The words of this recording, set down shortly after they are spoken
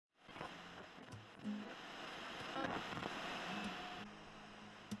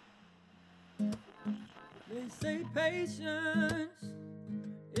They say patience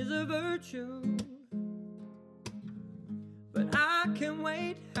is a virtue, but I can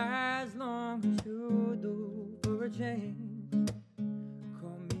wait as long as you do for a change.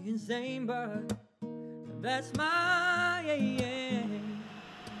 Call me insane, but that's my aim.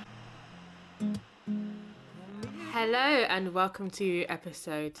 Hello and welcome to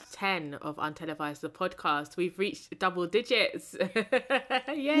episode 10 of Untelevised, the podcast. We've reached double digits.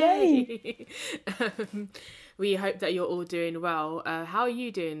 Yay! We hope that you're all doing well. How are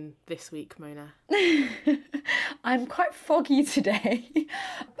you doing this week, Mona? I'm quite foggy today.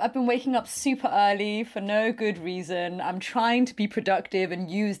 I've been waking up super early for no good reason. I'm trying to be productive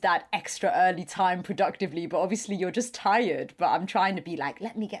and use that extra early time productively, but obviously you're just tired. But I'm trying to be like,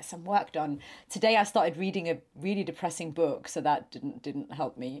 let me get some work done. Today I started reading a really depressing book, so that didn't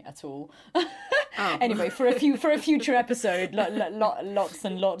help me at all. Oh. Anyway, for a future episode, lots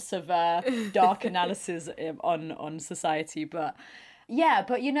and lots of dark analysis on society, but. Yeah,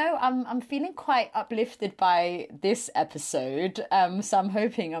 but you know, I'm feeling quite uplifted by this episode, so I'm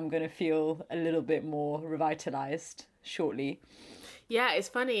hoping I'm going to feel a little bit more revitalized shortly. Yeah, it's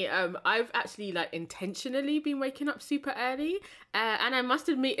funny. I've actually intentionally been waking up super early, and I must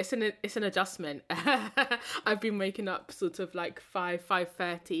admit it's an adjustment. I've been waking up sort of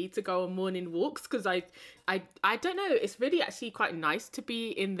 5:30 to go on morning walks because I don't know. It's really actually quite nice to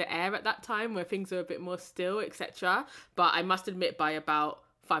be in the air at that time where things are a bit more still, etc. But I must admit, by about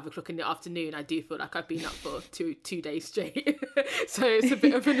 5 o'clock in the afternoon, I do feel like I've been up for two days straight. So it's a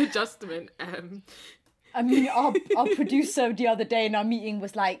bit of an adjustment. I mean, our producer the other day in our meeting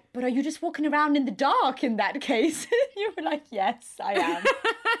was like, but are you just walking around in the dark in that case? You were like, yes, I am.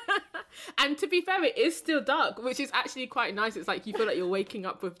 And to be fair, it is still dark, which is actually quite nice. It's like you feel like you're waking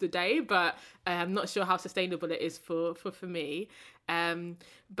up with the day, but I'm not sure how sustainable it is for me.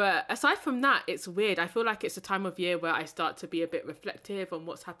 But aside from that, it's weird. I feel like it's a time of year where I start to be a bit reflective on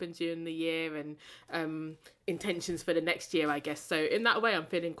what's happened during the year and intentions for the next year, I guess. So in that way, I'm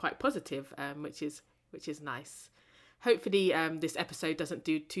feeling quite positive, which is nice. Hopefully this episode doesn't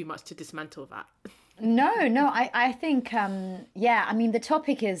do too much to dismantle that. No, I think, I mean, the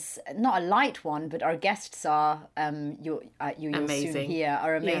topic is not a light one, but our guests are, you'll soon hear,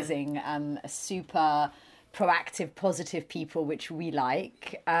 are amazing, super proactive, positive people, which we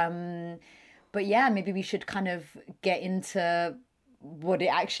like. But yeah, maybe we should kind of get into what it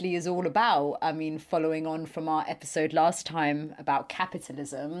actually is all about. I mean, following on from our episode last time about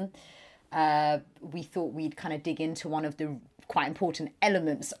capitalism, we thought we'd kind of dig into one of the quite important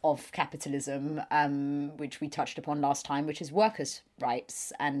elements of capitalism, which we touched upon last time, which is workers'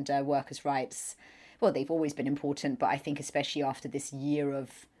 rights. And workers' rights, well, they've always been important, but I think especially after this year of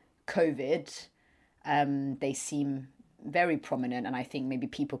COVID, they seem very prominent. And I think maybe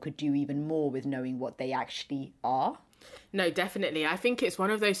people could do even more with knowing what they actually are. No, definitely. I think it's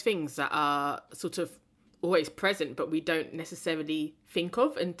one of those things that are sort of always present, but we don't necessarily think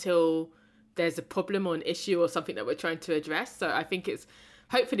of until there's a problem or an issue or something that we're trying to address. So I think it's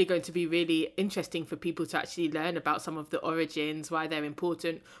hopefully going to be really interesting for people to actually learn about some of the origins, why they're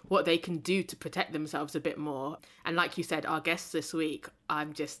important, what they can do to protect themselves a bit more. And like you said, our guests this week,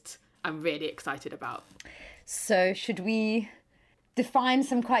 I'm really excited about. So should we define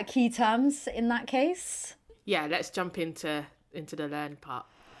some quite key terms in that case? Yeah, let's jump into the learn part.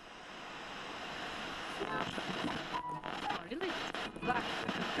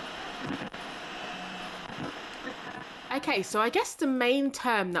 Okay, so I guess the main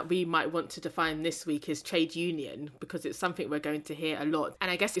term that we might want to define this week is trade union, because it's something we're going to hear a lot. And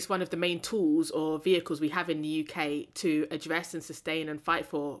I guess it's one of the main tools or vehicles we have in the UK to address and sustain and fight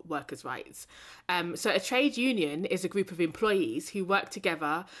for workers' rights. So a trade union is a group of employees who work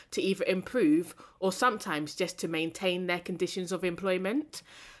together to either improve or sometimes just to maintain their conditions of employment.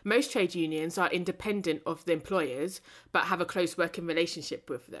 Most trade unions are independent of the employers, but have a close working relationship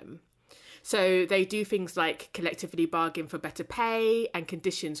with them. So they do things like collectively bargain for better pay and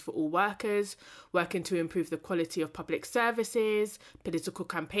conditions for all workers, working to improve the quality of public services, political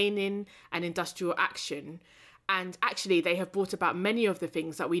campaigning and industrial action. And actually, they have brought about many of the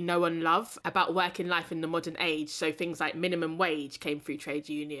things that we know and love about working life in the modern age. So things like minimum wage came through trade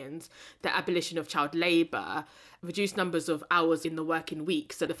unions, the abolition of child labour, reduced numbers of hours in the working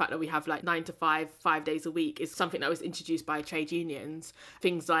week. So the fact that we have 9 to 5, 5 days a week is something that was introduced by trade unions.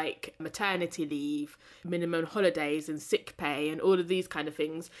 Things like maternity leave, minimum holidays and sick pay and all of these kind of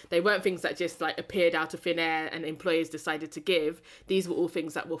things. They weren't things that just appeared out of thin air and employers decided to give. These were all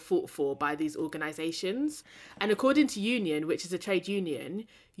things that were fought for by these organisations. And according to Union, which is a trade union,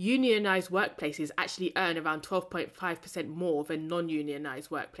 unionised workplaces actually earn around 12.5% more than non-unionised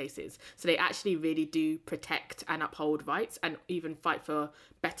workplaces. So they actually really do protect and uphold rights and even fight for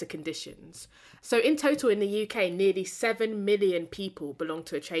better conditions. So in total in the UK, nearly 7 million people belong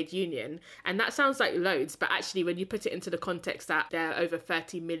to a trade union. And that sounds like loads, but actually when you put it into the context that there are over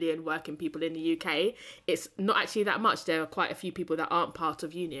 30 million working people in the UK, it's not actually that much. There are quite a few people that aren't part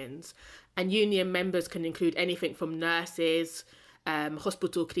of unions. And union members can include anything from nurses,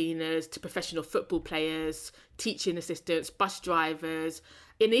 hospital cleaners to professional football players, teaching assistants, bus drivers,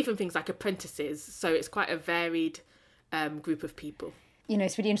 and even things like apprentices. So it's quite a varied group of people. You know,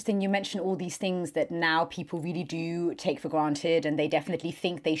 it's really interesting. You mentioned all these things that now people really do take for granted and they definitely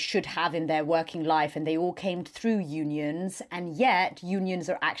think they should have in their working life, and they all came through unions. And yet unions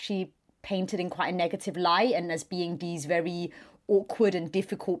are actually painted in quite a negative light and as being these very awkward and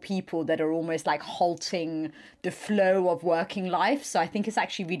difficult people that are almost like halting the flow of working life. So I think it's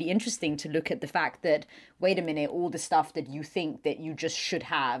actually really interesting to look at the fact that, wait a minute, all the stuff that you think that you just should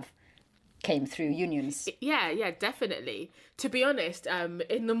came through unions. Yeah, definitely. To be honest,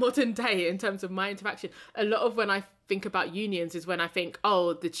 in the modern day, in terms of my interaction, a lot of when I think about unions is when I think,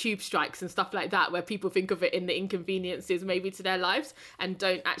 oh, the tube strikes and stuff like that, where people think of it in the inconveniences maybe to their lives and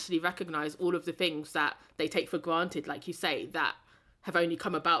don't actually recognise all of the things that they take for granted, like you say, that have only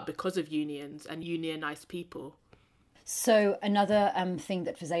come about because of unions and unionised people. So another thing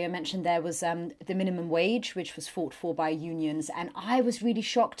that Fazeo mentioned there was the minimum wage, which was fought for by unions. And I was really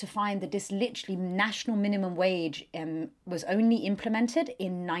shocked to find that this literally national minimum wage was only implemented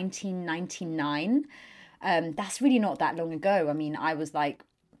in 1999. That's really not that long ago. I mean, I was like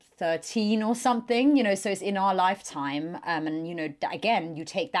 13 or something, you know, so it's in our lifetime. And, you know, again, you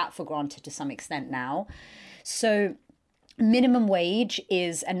take that for granted to some extent now. So minimum wage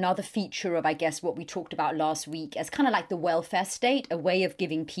is another feature of, I guess, what we talked about last week as kind of like the welfare state, a way of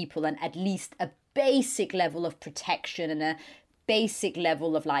giving people at least a basic level of protection and a basic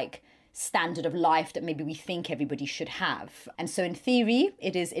level of like standard of life that maybe we think everybody should have. And so in theory,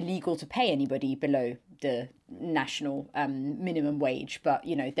 it is illegal to pay anybody below the national minimum wage. But,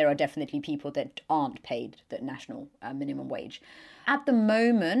 you know, there are definitely people that aren't paid the national minimum wage. At the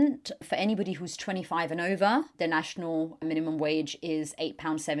moment, for anybody who's 25 and over, the national minimum wage is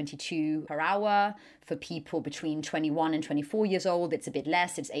 £8.72 per hour. For people between 21 and 24 years old, it's a bit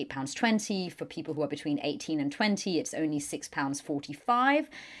less. It's £8.20. For people who are between 18 and 20, it's only £6.45.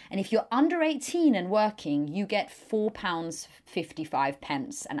 And if you're under 18 and working, you get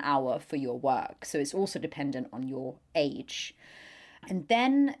 £4.55 an hour for your work. So it's also dependent on your age. And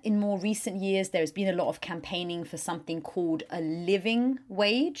then in more recent years, there's been a lot of campaigning for something called a living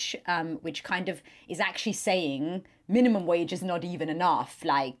wage, which kind of is actually saying minimum wage is not even enough.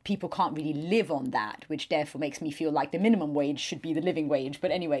 Like, people can't really live on that, which therefore makes me feel like the minimum wage should be the living wage.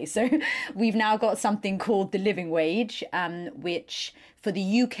 But anyway, so we've now got something called the living wage, which for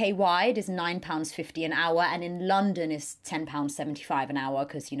the UK wide is £9.50 an hour, and in London is £10.75 an hour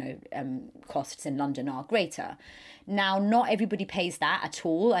because, you know, costs in London are greater. Now, not everybody pays that at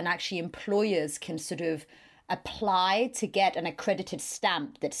all, and actually employers can sort of apply to get an accredited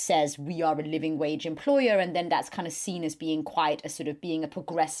stamp that says we are a living wage employer, and then that's kind of seen as being quite a sort of being a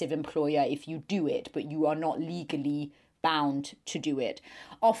progressive employer if you do it, but you are not legally bound to do it.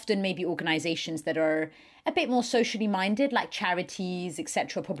 Often maybe organizations that are a bit more socially minded, like charities,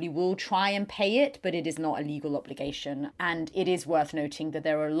 etc., probably will try and pay it, but it is not a legal obligation. And it is worth noting that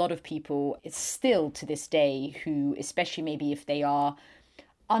there are a lot of people, it's still to this day, who, especially maybe if they are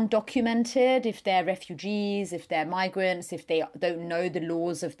undocumented, if they're refugees, if they're migrants, if they don't know the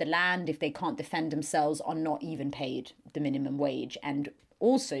laws of the land, if they can't defend themselves, are not even paid the minimum wage. And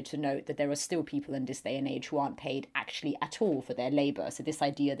also to note that there are still people in this day and age who aren't paid actually at all for their labour. So this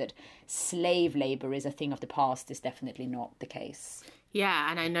idea that slave labour is a thing of the past is definitely not the case. Yeah,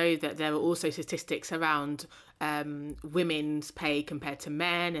 and I know that there are also statistics around women's pay compared to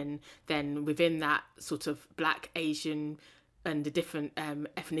men, and then within that sort of Black, Asian and the different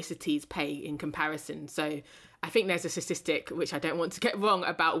ethnicities pay in comparison. So I think there's a statistic, which I don't want to get wrong,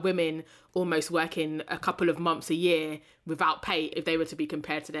 about women almost working a couple of months a year without pay if they were to be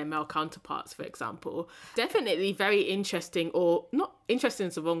compared to their male counterparts, for example. Definitely very interesting, or not interesting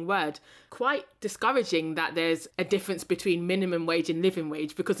is the wrong word, quite discouraging that there's a difference between minimum wage and living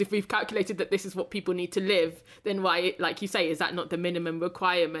wage, because if we've calculated that this is what people need to live, then why, like you say, is that not the minimum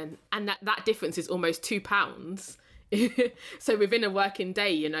requirement? And that difference is almost £2. So within a working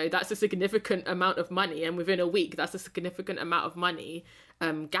day, you know, that's a significant amount of money, and within a week that's a significant amount of money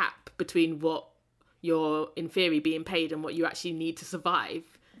gap between what you're in theory being paid and what you actually need to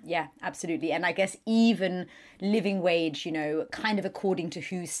survive. Yeah, absolutely. And I guess even living wage, you know, kind of according to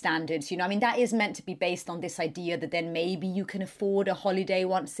whose standards, you know, I mean, that is meant to be based on this idea that then maybe you can afford a holiday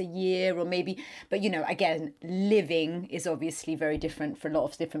once a year or maybe, but, you know, again, living is obviously very different for a lot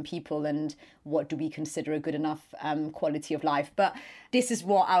of different people. And what do we consider a good enough quality of life? But this is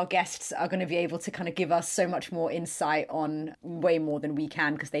what our guests are going to be able to kind of give us so much more insight on, way more than we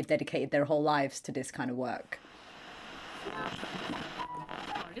can, because they've dedicated their whole lives to this kind of work.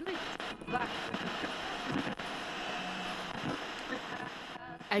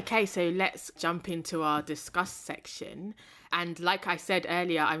 Okay, so let's jump into our discuss section. And like I said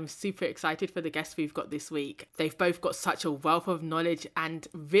earlier, I'm super excited for the guests we've got this week. They've both got such a wealth of knowledge and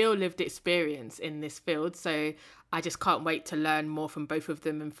real lived experience in this field. So I just can't wait to learn more from both of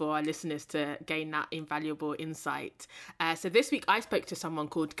them and for our listeners to gain that invaluable insight. So this week I spoke to someone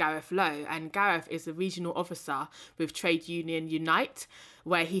called Gareth Lowe, and Gareth is a regional officer with Trade Union Unite,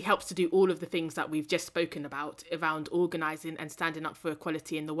 where he helps to do all of the things that we've just spoken about around organising and standing up for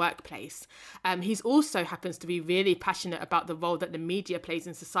equality in the workplace. He's also happens to be really passionate about the role that the media plays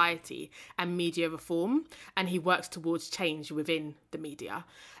in society and media reform, and he works towards change within the media.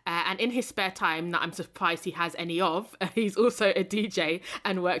 And in his spare time, that I'm surprised he has any of, he's also a DJ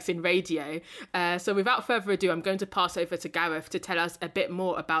and works in radio. So without further ado, I'm going to pass over to Gareth to tell us a bit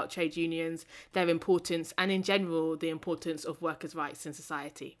more about trade unions, their importance, and in general, the importance of workers' rights in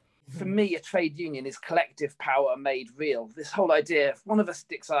society. For me, a trade union is collective power made real. This whole idea, if one of us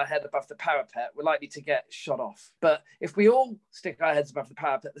sticks our head above the parapet, we're likely to get shot off. But if we all stick our heads above the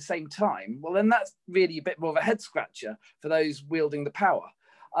parapet at the same time, well, then that's really a bit more of a head scratcher for those wielding the power.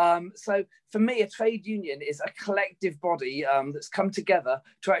 So for me, a trade union is a collective body that's come together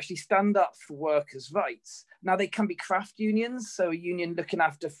to actually stand up for workers' rights. Now, they can be craft unions, so a union looking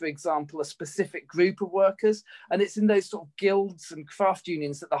after, for example, a specific group of workers. And it's in those sort of guilds and craft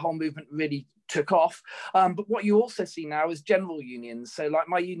unions that the whole movement really took off. But what you also see now is general unions. So like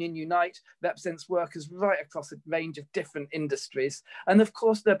my union Unite represents workers right across a range of different industries. And of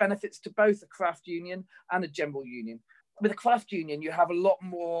course, there are benefits to both a craft union and a general union. With a craft union, you have a lot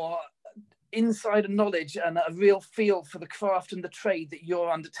more insider knowledge and a real feel for the craft and the trade that you're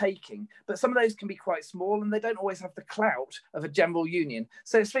undertaking. But some of those can be quite small and they don't always have the clout of a general union.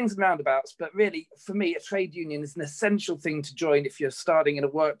 So it's swings and roundabouts, but really for me, a trade union is an essential thing to join if you're starting in a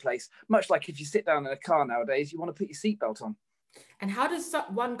workplace, much like if you sit down in a car nowadays, you want to put your seatbelt on. And how does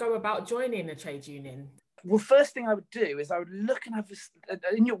one go about joining a trade union? Well, first thing I would do is I would look and have this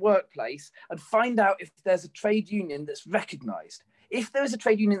in your workplace and find out if there's a trade union that's recognised. If there is a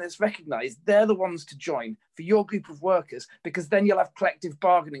trade union that's recognised, they're the ones to join for your group of workers, because then you'll have collective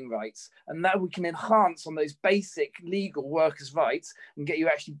bargaining rights, and that we can enhance on those basic legal workers' rights and get you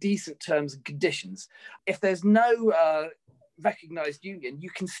actually decent terms and conditions. If there's no recognised union,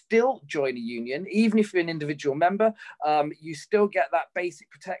 you can still join a union even if you're an individual member. You still get that basic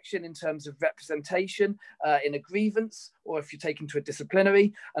protection in terms of representation in a grievance, or if you're taken to a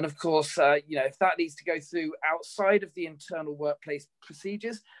disciplinary. And of course, if that needs to go through outside of the internal workplace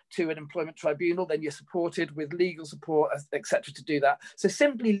procedures to an employment tribunal, then you're supported with legal support, etc., to do that. So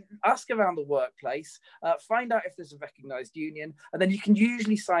simply ask around the workplace, find out if there's a recognised union, and then you can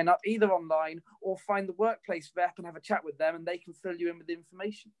usually sign up either online or find the workplace rep and have a chat with them, and they can fill you in with the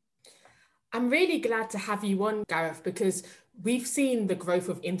information. I'm really glad to have you on, Gareth, because we've seen the growth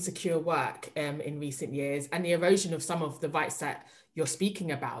of insecure work in recent years and the erosion of some of the rights that you're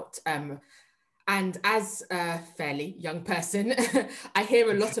speaking about. And as a fairly young person, I hear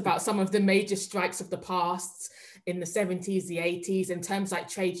a lot about some of the major strikes of the past in the 70s, the 80s, and terms like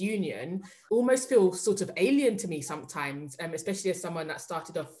trade union almost feel sort of alien to me sometimes, especially as someone that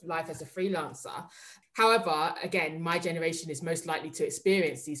started off life as a freelancer. However, again, my generation is most likely to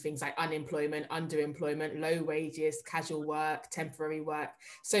experience these things like unemployment, underemployment, low wages, casual work, temporary work.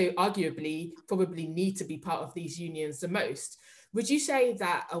 So arguably, probably need to be part of these unions the most. Would you say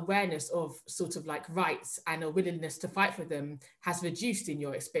that awareness of sort of like rights and a willingness to fight for them has reduced in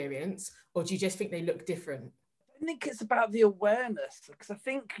your experience, or do you just think they look different? I think it's about the awareness, because I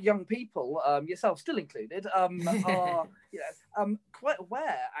think young people, yourself still included, are quite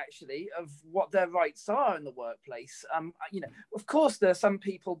aware actually of what their rights are in the workplace. Of course, there are some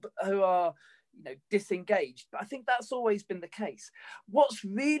people who are disengaged, but I think that's always been the case. What's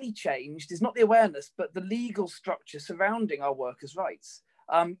really changed is not the awareness, but the legal structure surrounding our workers' rights.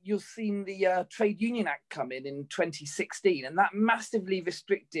 you've seen the Trade Union Act come in 2016, and that massively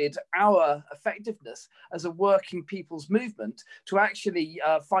restricted our effectiveness as a working people's movement to actually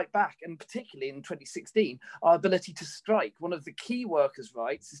fight back, and particularly in 2016, our ability to strike. One of the key workers'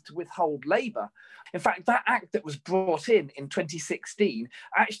 rights is to withhold labour. In fact, that act that was brought in 2016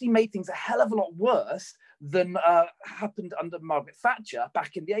 actually made things a hell of a lot worse than happened under Margaret Thatcher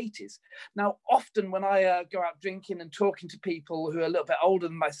back in the 80s. Now, often when I go out drinking and talking to people who are a little bit older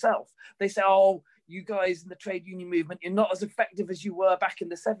than myself, they say, oh, you guys in the trade union movement, you're not as effective as you were back in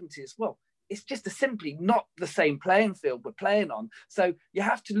the 70s. Well, it's just simply not the same playing field we're playing on. So you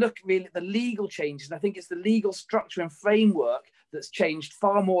have to look really at the legal changes. And I think it's the legal structure and framework that's changed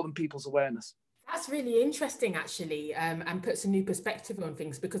far more than people's awareness. That's really interesting, actually, and puts a new perspective on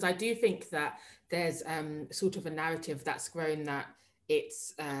things, because I do think that there's sort of a narrative that's grown that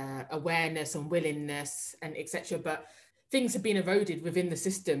it's awareness and willingness and etc. But things have been eroded within the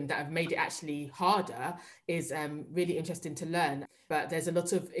system that have made it actually harder is really interesting to learn. But there's a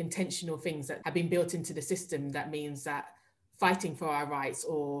lot of intentional things that have been built into the system that means that fighting for our rights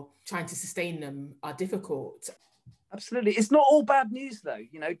or trying to sustain them are difficult. Absolutely. It's not all bad news, though.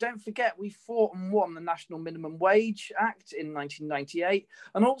 You know, don't forget we fought and won the National Minimum Wage Act in 1998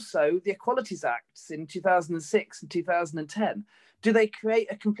 and also the Equalities Acts in 2006 and 2010. Do they create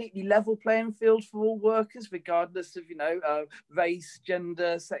a completely level playing field for all workers, regardless of, race,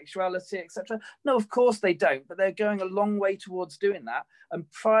 gender, sexuality, etc.? No, of course they don't, but they're going a long way towards doing that. And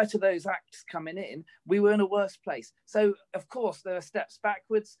prior to those acts coming in, we were in a worse place. So, of course, there are steps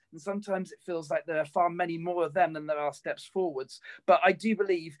backwards, and sometimes it feels like there are far many more of them than there are steps forwards. But I do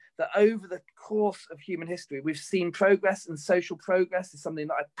believe that over the course of human history, we've seen progress, and social progress is something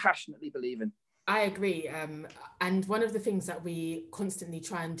that I passionately believe in. I agree. And one of the things that we constantly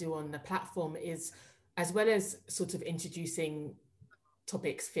try and do on the platform is, as well as sort of introducing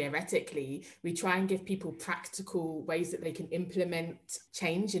topics theoretically, we try and give people practical ways that they can implement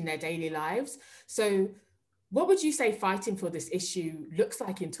change in their daily lives. So what would you say fighting for this issue looks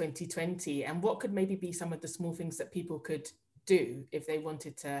like in 2020? And what could maybe be some of the small things that people could do if they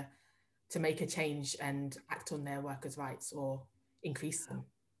wanted to make a change and act on their workers' rights or increase them?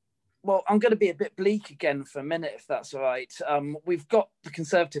 Well, I'm going to be a bit bleak again for a minute, if that's all right. We've got the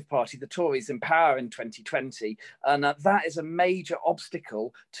Conservative Party, the Tories, in power in 2020, and that is a major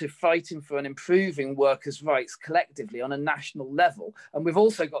obstacle to fighting for and improving workers' rights collectively on a national level. And we've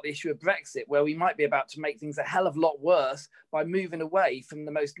also got the issue of Brexit, where we might be about to make things a hell of a lot worse by moving away from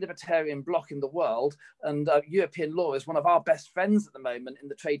the most libertarian bloc in the world. And European law is one of our best friends at the moment in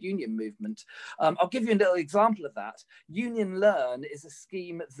the trade union movement. I'll give you a little example of that. Union Learn is a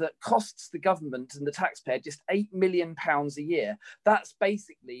scheme that costs the government and the taxpayer just £8 million a year. That's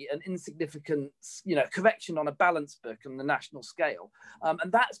basically an insignificant, correction on a balance book on the national scale.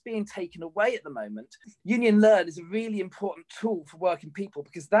 And that's being taken away at the moment. Union Learn is a really important tool for working people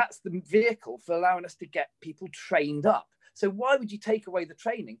because that's the vehicle for allowing us to get people trained up. So why would you take away the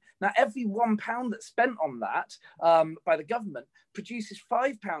training? Now, every £1 that's spent on that by the government produces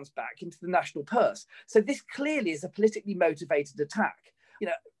 £5 back into the national purse. So this clearly is a politically motivated attack.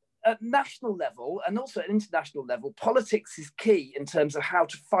 At national level and also at international level, politics is key in terms of how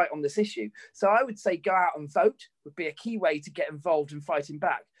to fight on this issue. So I would say go out and vote would be a key way to get involved in fighting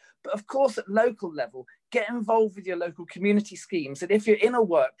back. But of course, at local level, get involved with your local community schemes. And if you're in a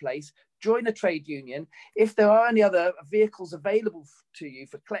workplace, join a trade union. If there are any other vehicles available to you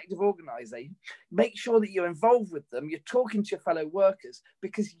for collective organising, make sure that you're involved with them. You're talking to your fellow workers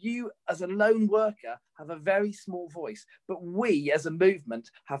because you, as a lone worker, have a very small voice. But we, as a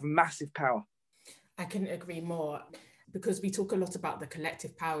movement, have massive power. I couldn't agree more, because we talk a lot about the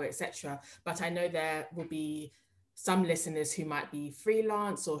collective power, etc. But I know there will be some listeners who might be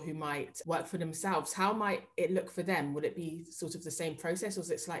freelance or who might work for themselves. How might it look for them? Would it be sort of the same process, or is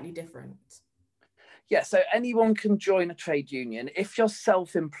it slightly different? Yeah, so anyone can join a trade union. If you're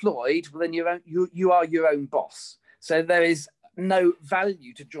self-employed, well, then you are your own boss. So there is no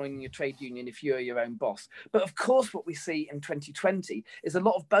value to joining a trade union if you're your own boss. But of course, what we see in 2020 is a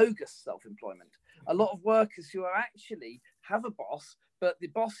lot of bogus self-employment. A lot of workers who are actually have a boss, but the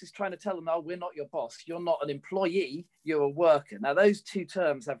boss is trying to tell them, oh, we're not your boss. You're not an employee, you're a worker. Now, those two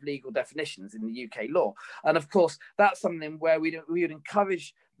terms have legal definitions in the UK law. And of course, that's something where we would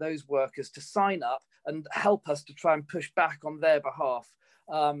encourage those workers to sign up and help us to try and push back on their behalf.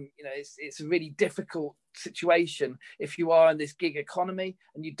 It's a really difficult situation if you are in this gig economy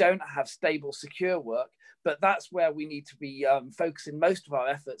and you don't have stable, secure work. But that's where we need to be focusing most of our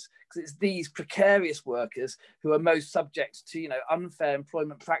efforts, because it's these precarious workers who are most subject to, unfair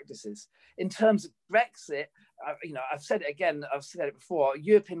employment practices. In terms of Brexit, I've said it again, I've said it before,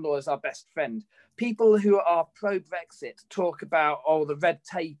 European law is our best friend. People who are pro-Brexit talk about, the red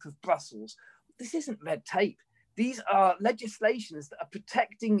tape of Brussels. This isn't red tape. These are legislations that are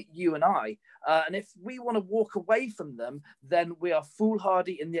protecting you and I. And if we want to walk away from them, then we are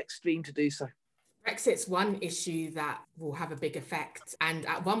foolhardy in the extreme to do so. Brexit's one issue that will have a big effect, and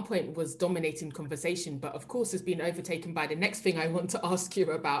at one point was dominating conversation, but of course has been overtaken by the next thing I want to ask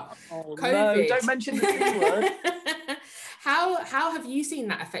you about. COVID. No, don't mention the C word. How have you seen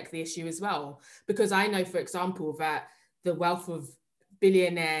that affect the issue as well? Because I know, for example, that the wealth of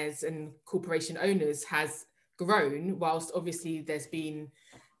billionaires and corporation owners has grown, whilst obviously there's been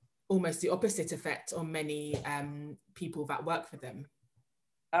almost the opposite effect on many people that work for them.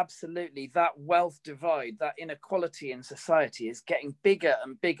 Absolutely. That wealth divide, that inequality in society is getting bigger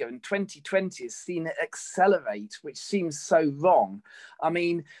and bigger. And 2020 has seen it accelerate, which seems so wrong. I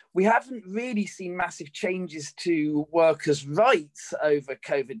mean, we haven't really seen massive changes to workers' rights over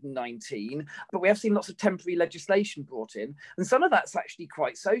COVID-19, but we have seen lots of temporary legislation brought in. And some of that's actually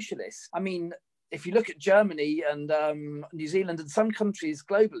quite socialist. I mean, if you look at Germany and New Zealand and some countries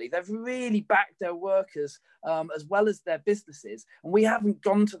globally, they've really backed their workers as well as their businesses. And we haven't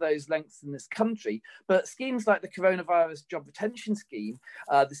gone to those lengths in this country. But schemes like the Coronavirus Job Retention Scheme,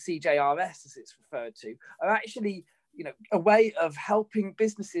 the CJRS as it's referred to, are actually a way of helping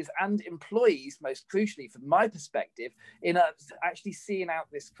businesses and employees, most crucially from my perspective, in actually seeing out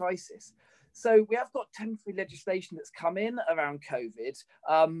this crisis. So we have got temporary legislation that's come in around COVID.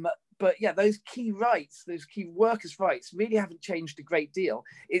 But yeah, those key rights, those key workers' rights really haven't changed a great deal.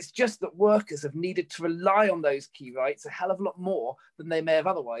 It's just that workers have needed to rely on those key rights a hell of a lot more than they may have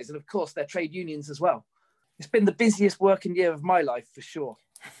otherwise. And of course, their trade unions as well. It's been the busiest working year of my life for sure.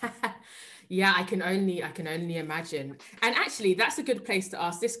 Yeah, I can only imagine. And actually, that's a good place to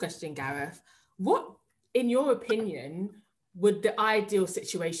ask this question, Gareth. What, in your opinion, would the ideal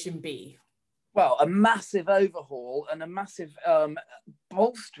situation be? Well, a massive overhaul and a massive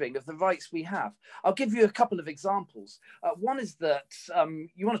bolstering of the rights we have. I'll give you a couple of examples. One is that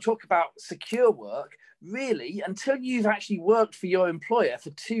you want to talk about secure work. Really, until you've actually worked for your employer for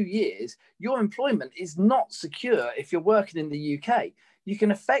 2 years, your employment is not secure if you're working in the UK. You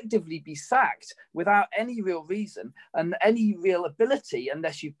can effectively be sacked without any real reason and any real ability,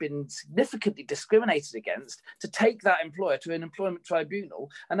 unless you've been significantly discriminated against, to take that employer to an employment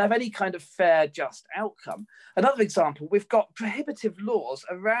tribunal and have any kind of fair, just outcome. Another example, we've got prohibitive laws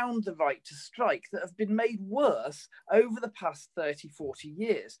around the right to strike that have been made worse over the past 30, 40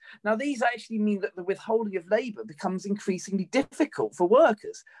 years. Now, these actually mean that the withholding of labour becomes increasingly difficult for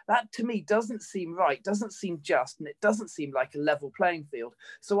workers. That, to me, doesn't seem right, doesn't seem just, and it doesn't seem like a level playing field.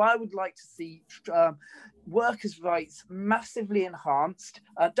 So I would like to see workers' rights massively enhanced.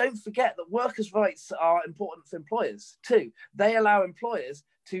 Don't forget that workers' rights are important for employers too. They allow employers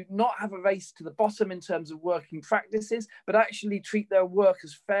to not have a race to the bottom in terms of working practices, but actually treat their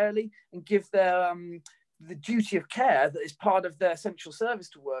workers fairly and give their the duty of care that is part of their essential service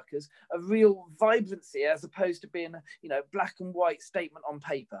to workers a real vibrancy, as opposed to being a black and white statement on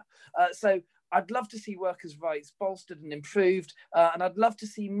paper. So I'd love to see workers' rights bolstered and improved, and I'd love to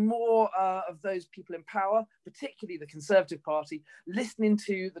see more of those people in power, particularly the Conservative Party, listening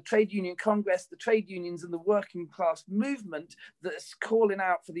to the Trade Union Congress, the trade unions and the working class movement that's calling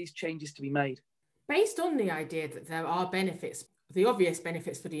out for these changes to be made. Based on the idea that there are benefits, the obvious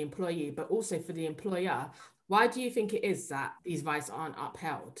benefits for the employee, but also for the employer, why do you think it is that these rights aren't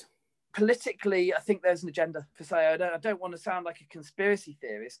upheld? Politically, I think there's an agenda for say. I don't want to sound like a conspiracy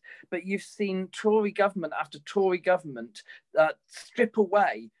theorist, but you've seen Tory government after Tory government strip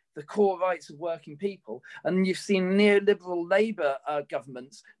away the core rights of working people, and you've seen neoliberal Labour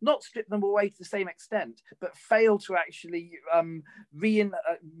governments not strip them away to the same extent, but fail to actually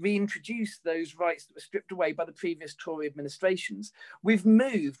reintroduce those rights that were stripped away by the previous Tory administrations. We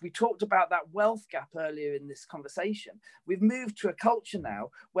talked about that wealth gap earlier in this conversation. We've moved to a culture now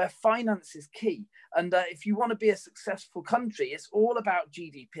where finance is key, and if you want to be a successful country, it's all about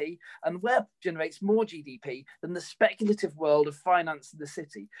GDP, and where generates more GDP than the speculative world of finance in the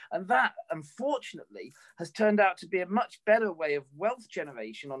city. And that, unfortunately, has turned out to be a much better way of wealth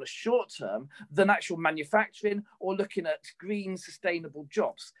generation on a short term than actual manufacturing or looking at green, sustainable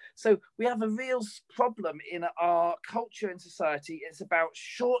jobs. So we have a real problem in our culture and society. It's about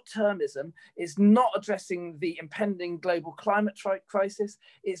short-termism. It's not addressing the impending global climate crisis.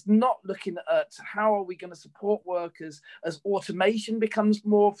 It's not looking at how are we going to support workers as automation becomes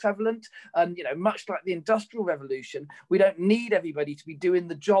more prevalent. And, much like the Industrial Revolution, we don't need everybody to be doing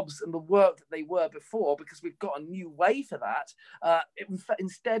the job jobs and the work that they were before, because we've got a new way for that.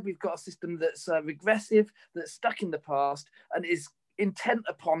 Instead, we've got a system that's regressive, that's stuck in the past, and is intent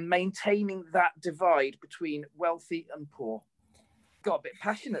upon maintaining that divide between wealthy and poor. Got a bit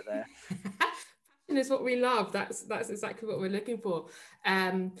passionate there. Is what we love. That's exactly what we're looking for.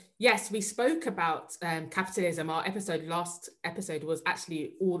 Yes, we spoke about capitalism. Our last episode was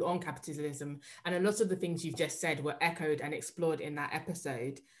actually all on capitalism, and a lot of the things you've just said were echoed and explored in that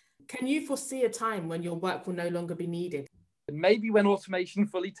episode. Can you foresee a time when your work will no longer be needed? Maybe when automation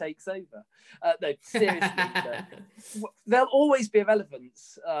fully takes over. No, seriously. There'll always be a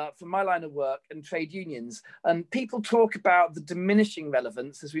relevance for my line of work and trade unions. And people talk about the diminishing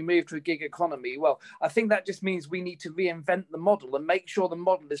relevance as we move to a gig economy. Well, I think that just means we need to reinvent the model and make sure the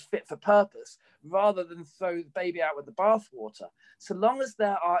model is fit for purpose, rather than throw the baby out with the bathwater. So long as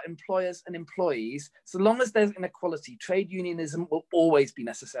there are employers and employees, so long as there's inequality, trade unionism will always be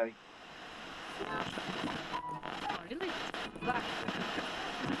necessary.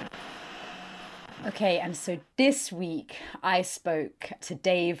 Okay, and so this week I spoke to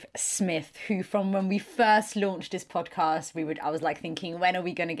Dave Smith, who from when we first launched this podcast, I was like thinking, when are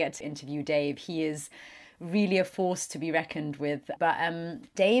we going to get to interview Dave? He is really a force to be reckoned with. But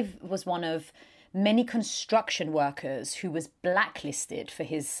Dave was one of many construction workers who was blacklisted for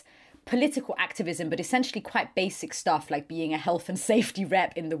his political activism, but essentially quite basic stuff like being a health and safety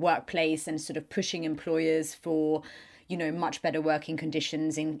rep in the workplace and sort of pushing employers for, you know, much better working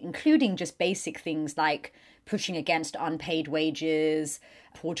conditions, including just basic things like pushing against unpaid wages,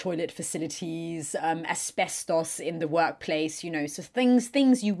 poor toilet facilities, asbestos in the workplace, you know, so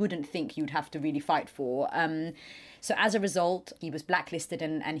things you wouldn't think you'd have to really fight for. So as a result, he was blacklisted,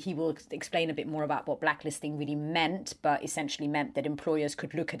 and he will explain a bit more about what blacklisting really meant, but essentially meant that employers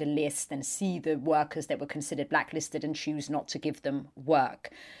could look at a list and see the workers that were considered blacklisted and choose not to give them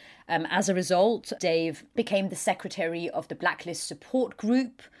work. As a result, Dave became the secretary of the Blacklist Support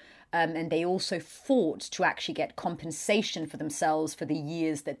Group, and they also fought to actually get compensation for themselves for the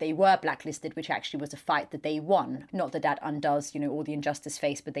years that they were blacklisted, which actually was a fight that they won. Not that that undoes, you know, all the injustice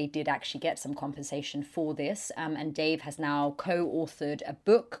faced, but they did actually get some compensation for this. And Dave has now co-authored a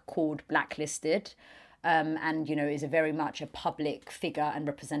book called Blacklisted, and, you know, is very much a public figure and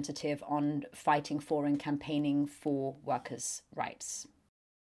representative on fighting for and campaigning for workers' rights.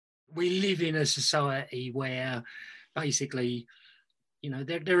 We live in a society where basically, you know,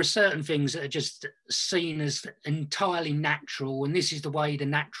 there are certain things that are just seen as entirely natural, and this is the way the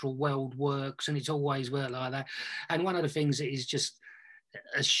natural world works, and it's always worked like that. And one of the things that is just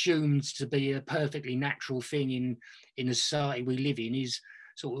assumed to be a perfectly natural thing in the society we live in is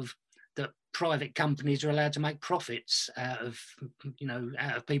sort of that private companies are allowed to make profits out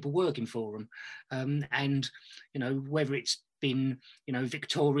of people working for them. And, you know, whether it's been, you know,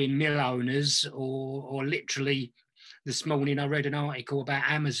 Victorian mill owners or literally this morning I read an article about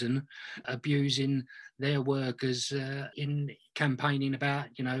Amazon abusing their workers in campaigning about,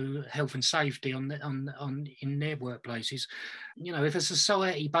 you know, health and safety in their workplaces. You know, if a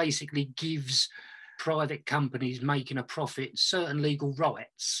society basically gives private companies making a profit certain legal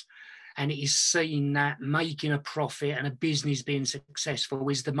rights, and it is seen that making a profit and a business being successful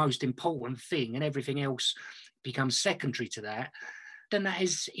is the most important thing, and everything else becomes secondary to that, then that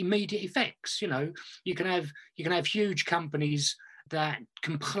has immediate effects. You know, you can have huge companies that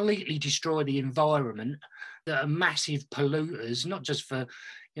completely destroy the environment, that are massive polluters, not just for,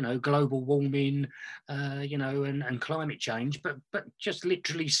 you know, global warming, you know, and climate change, but just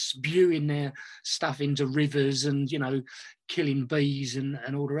literally spewing their stuff into rivers and, you know, killing bees and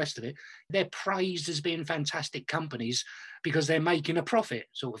all the rest of it. They're praised as being fantastic companies because they're making a profit,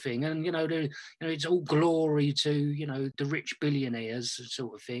 sort of thing. And, you know, it's all glory to, you know, the rich billionaires,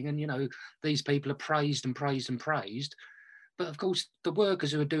 sort of thing. And, you know, these people are praised and praised and praised. But of course, the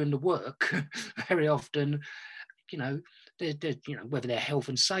workers who are doing the work very often, you know, they're, you know, whether their health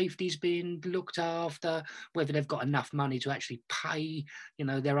and safety is being looked after, whether they've got enough money to actually pay, you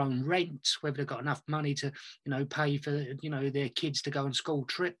know, their own rent, whether they've got enough money to, you know, pay for, you know, their kids to go on school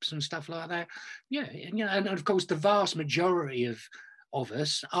trips and stuff like that. Yeah, and, you know, and of course, the vast majority of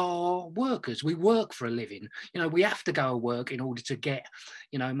us are workers. We work for a living. You know, we have to go to work in order to get,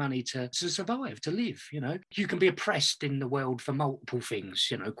 you know, money to survive, to live. You know, you can be oppressed in the world for multiple things,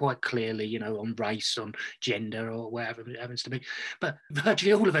 you know, quite clearly, you know, on race, on gender, or whatever it happens to be. But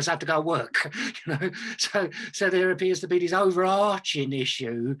virtually all of us have to go work, you know. So there appears to be this overarching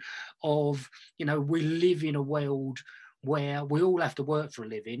issue of, you know, we live in a world where we all have to work for a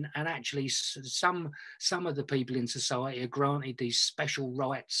living, and actually some of the people in society are granted these special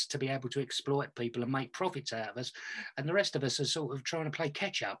rights to be able to exploit people and make profits out of us, and the rest of us are sort of trying to play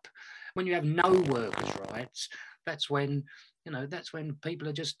catch up. When you have no workers' rights, that's when people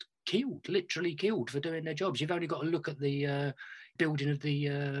are just killed, literally killed for doing their jobs. You've only got to look at the building of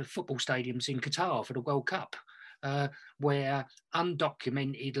the football stadiums in Qatar for the World Cup. Where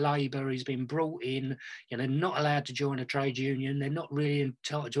undocumented labour has been brought in, they're not allowed to join a trade union, they're not really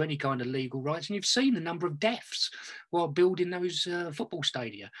entitled to any kind of legal rights, and you've seen the number of deaths while building those football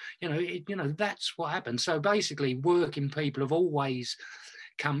stadia. That's what happens. So basically, working people have always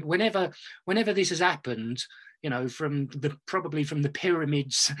come, whenever this has happened, probably from the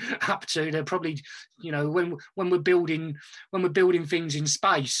pyramids up to they're probably, when we're building things in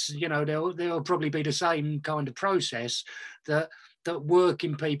space, there'll probably be the same kind of process that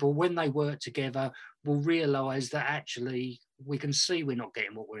working people, when they work together, will realise that actually we can see we're not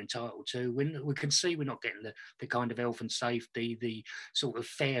getting what we're entitled to. We can see we're not getting the kind of health and safety, the sort of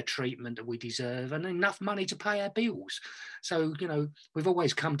fair treatment that we deserve, and enough money to pay our bills. So, we've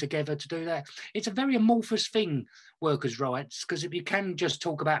always come together to do that. It's a very amorphous thing, workers' rights, because if you can just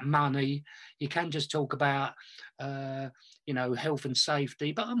talk about money, you can just talk about, health and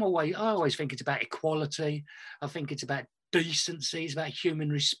safety. But I always think it's about equality. I think it's about decency, it's about human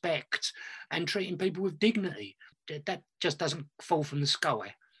respect and treating people with dignity. That just doesn't fall from the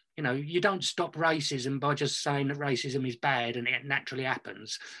sky. You don't stop racism by just saying that racism is bad and it naturally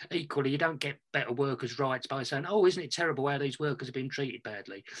happens. Equally, you don't get better workers' rights by saying, oh, isn't it terrible how these workers have been treated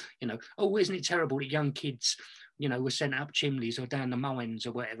badly? Oh, isn't it terrible that young kids, were sent up chimneys or down the mines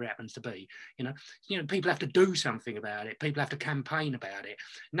or whatever it happens to be. People have to do something about it. People have to campaign about it.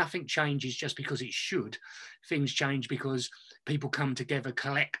 Nothing changes just because it should. Things change because people come together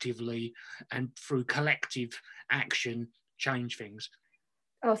collectively and through collective action change things.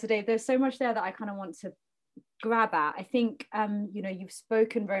 Oh, so Dave, there's so much there that I kind of want to grab at. I think, you've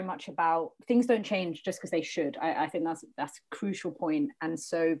spoken very much about things don't change just because they should. I think that's a crucial point. And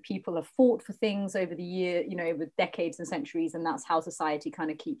so people have fought for things over the year, over decades and centuries, and that's how society kind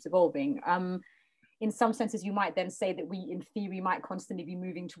of keeps evolving. In some senses, you might then say that we, in theory, might constantly be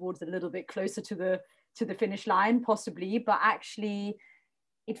moving towards a little bit closer to the finish line, possibly, but actually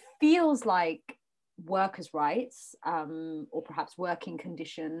it feels like workers' rights or perhaps working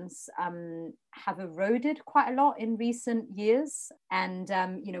conditions have eroded quite a lot in recent years. And,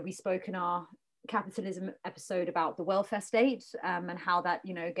 we spoke in our capitalism episode about the welfare state and how that,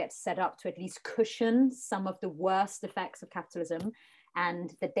 gets set up to at least cushion some of the worst effects of capitalism.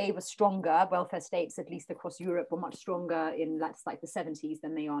 And that they were stronger, welfare states, at least across Europe, were much stronger in that's like the 70s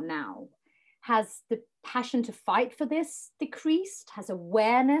than they are now. Has the passion to fight for this decreased? Has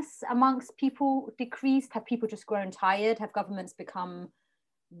awareness amongst people decreased? Have people just grown tired? Have governments become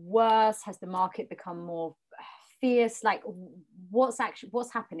worse? Has the market become more fierce? Like, what's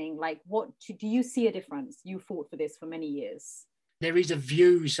happening? Like, do you see a difference? You fought for this for many years. There is a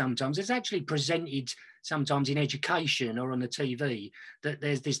view sometimes, it's actually presented sometimes in education or on the TV, that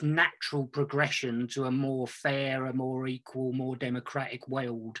there's this natural progression to a more fair, a more equal, more democratic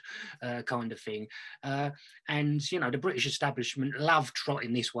world kind of thing. And, the British establishment love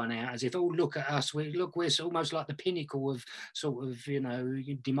trotting this one out as if, oh, look at us, we're almost like the pinnacle of sort of,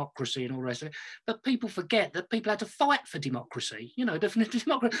 democracy and all the rest of it. But people forget that people had to fight for democracy.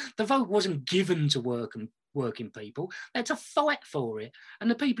 The vote wasn't given to working people. They had to fight for it,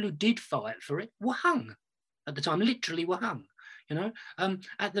 and the people who did fight for it were hung at the time, literally were hung.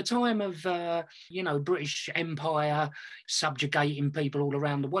 At the time of British Empire subjugating people all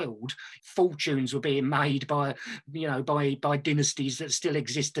around the world, fortunes were being made by dynasties that still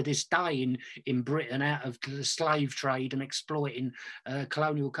exist to this day in Britain out of the slave trade and exploiting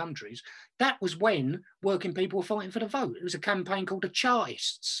colonial countries. That was when working people were fighting for the vote. It was a campaign called the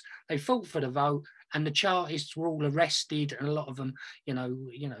Chartists. They fought for the vote, and the Chartists were all arrested, and a lot of them,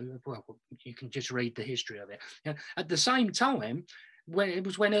 well, you can just read the history of it. At the same time,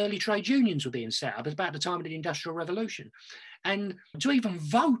 when early trade unions were being set up, it was about the time of the Industrial Revolution. And to even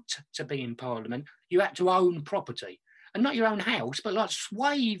vote to be in Parliament, you had to own property. And not your own house, but like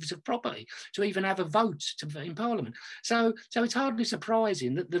swathes of property to even have a vote in Parliament. So it's hardly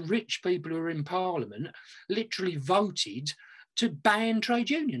surprising that the rich people who are in Parliament literally voted to ban trade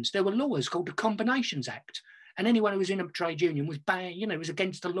unions. There were laws called the Combinations Act, and anyone who was in a trade union was banned, you know, it was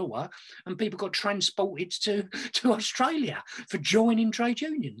against the law, and people got transported to Australia for joining trade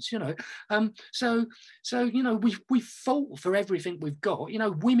unions, you know. So you know, we fought for everything we've got. You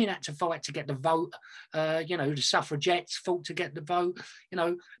know, women had to fight to get the vote. You know, the suffragettes fought to get the vote. You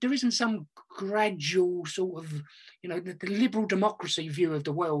know, there isn't some gradual sort of, you know, the liberal democracy view of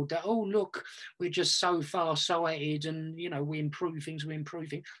the world that, oh, look, we're just so far-sighted and, you know, we improve things.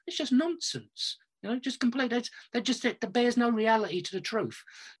 It's just nonsense. You know, just complete. That bears no reality to the truth.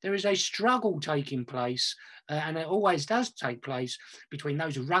 There is a struggle taking place, and it always does take place between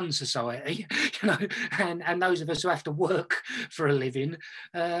those who run society, you know, and those of us who have to work for a living.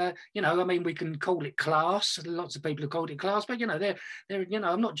 You know, I mean, we can call it class. Lots of people have called it class, but you know, they're you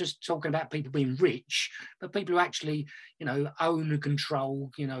know, I'm not just talking about people being rich, but people who actually, you know, own and control,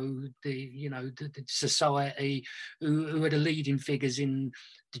 you know, the society, who are the leading figures in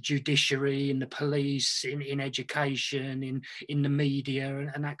the judiciary, in the police, in education, in the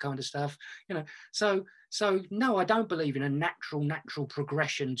media, and that kind of stuff. You know, so no, I don't believe in a natural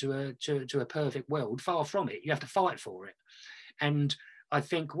progression to a perfect world. Far from it. You have to fight for it. And I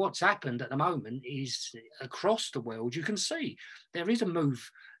think what's happened at the moment is across the world, you can see there is a move.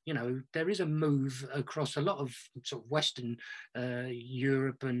 You know, there is a move across a lot of sort of Western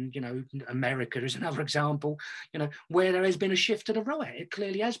Europe, and, you know, America is another example, you know, where there has been a shift to the right. It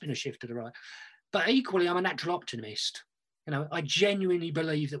clearly has been a shift to the right. But equally, I'm a natural optimist. You know, I genuinely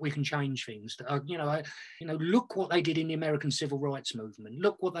believe that we can change things. You know, look what they did in the American Civil Rights Movement.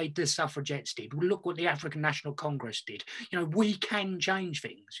 Look what the suffragettes did. Look what the African National Congress did. You know, we can change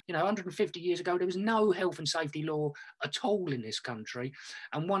things. You know, 150 years ago, there was no health and safety law at all in this country.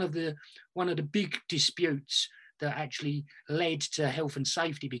 And one of the big disputes that actually led to health and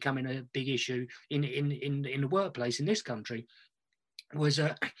safety becoming a big issue in the workplace in this country was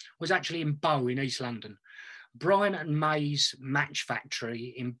actually in Bow in East London. Bryant and May's match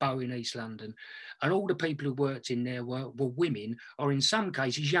factory in Bow in East London, and all the people who worked in there were women, or in some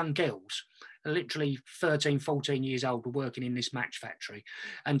cases young girls, literally 13, 14 years old, were working in this match factory.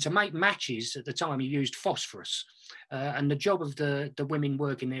 And to make matches at the time, you used phosphorus. And the job of the women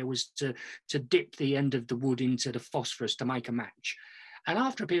working there was to dip the end of the wood into the phosphorus to make a match. And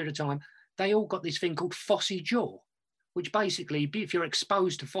after a period of time, they all got this thing called phossy jaw, which basically, if you're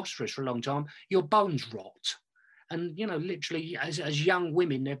exposed to phosphorus for a long time, your bones rot. And, you know, literally, as young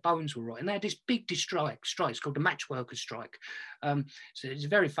women, their bones were rot. And they had this big strikes called the Match Workers Strike. So it's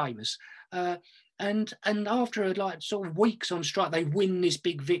very famous. And after like sort of weeks on strike, they win this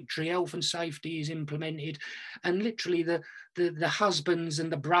big victory. Health and safety is implemented, and literally the husbands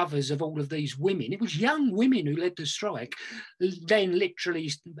and the brothers of all of these women, it was young women who led the strike, then literally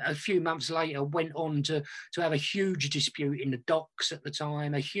a few months later went on to have a huge dispute in the docks at the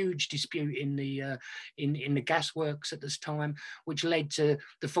time, a huge dispute in the gasworks at this time, which led to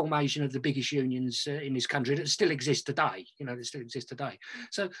the formation of the biggest unions in this country that still exist today. You know, that still exist today.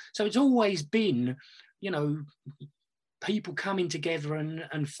 So it's always been, you know, people coming together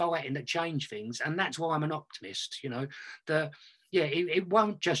and fighting that change things. And that's why I'm an optimist, you know, that, yeah, it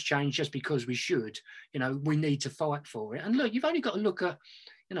won't just change just because we should, you know, we need to fight for it. And look, you've only got to look at,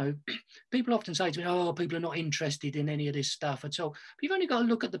 you know, people often say to me, oh, people are not interested in any of this stuff at all. But you've only got to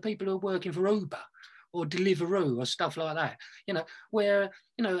look at the people who are working for Uber or Deliveroo or stuff like that, you know, where,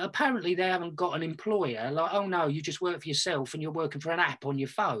 you know, apparently they haven't got an employer, like, oh no, you just work for yourself and you're working for an app on your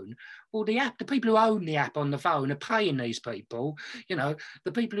phone. Well, the people who own the app on the phone are paying these people, you know,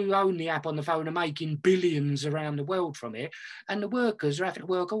 the people who own the app on the phone are making billions around the world from it. And the workers are having to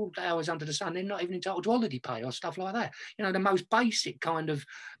work all hours under the sun. They're not even entitled to holiday pay or stuff like that. You know, the most basic kind of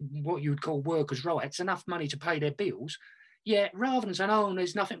what you would call workers' rights, enough money to pay their bills. Yeah, rather than saying, oh,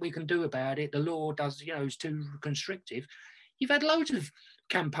 there's nothing we can do about it, the law does, you know, is too constrictive. You've had loads of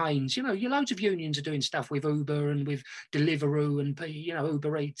campaigns, you know, loads of unions are doing stuff with Uber and with Deliveroo and, you know,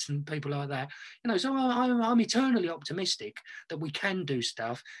 Uber Eats and people like that. You know, so I'm eternally optimistic that we can do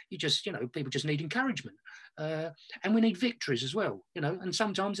stuff. You just, you know, people just need encouragement. And we need victories as well, you know, and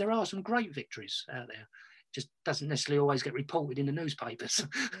sometimes there are some great victories out there. Just doesn't necessarily always get reported in the newspapers.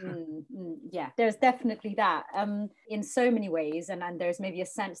 Yeah, there's definitely that in so many ways, and there's maybe a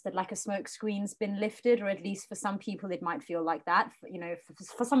sense that like a smoke screen's been lifted, or at least for some people it might feel like that. You know,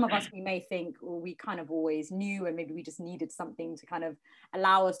 for some of us we may think, well, we kind of always knew, and maybe we just needed something to kind of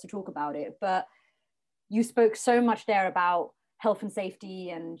allow us to talk about it. But you spoke so much there about health and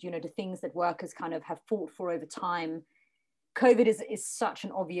safety, and, you know, the things that workers kind of have fought for over time. COVID is such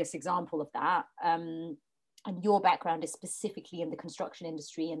an obvious example of that. and your background is specifically in the construction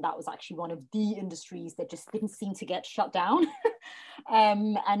industry, and that was actually one of the industries that just didn't seem to get shut down.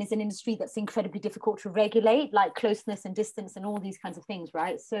 And it's an industry that's incredibly difficult to regulate, like closeness and distance and all these kinds of things,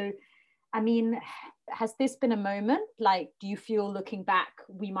 right? So, I mean, has this been a moment? Like, do you feel looking back,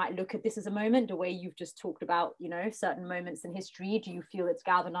 we might look at this as a moment, the way you've just talked about, you know, certain moments in history? Do you feel it's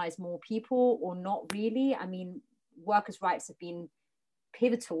galvanized more people or not really? I mean, workers' rights have been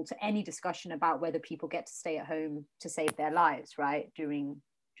pivotal to any discussion about whether people get to stay at home to save their lives, right, during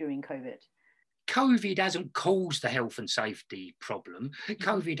COVID. COVID hasn't caused the health and safety problem.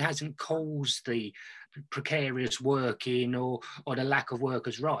 COVID hasn't caused the precarious working or the lack of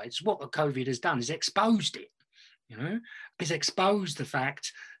workers' rights. What COVID has done is exposed it. You know, it's exposed the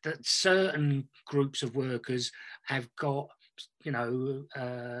fact that certain groups of workers have got,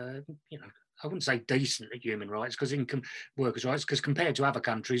 I wouldn't say decent human rights, because workers' rights, because compared to other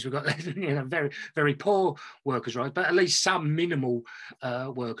countries, we've got very, very poor workers' rights, but at least some minimal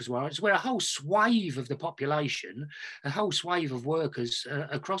workers' rights, where a whole swathe of the population, a whole swathe of workers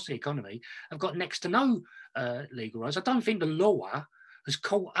across the economy have got next to no legal rights. I don't think the law has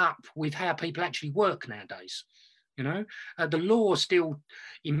caught up with how people actually work nowadays. You know, the law still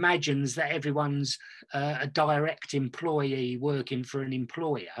imagines that everyone's a direct employee working for an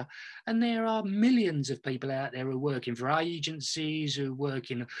employer, and there are millions of people out there who are working for agencies, who are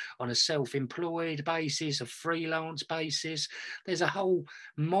working on a self-employed basis, a freelance basis. There's a whole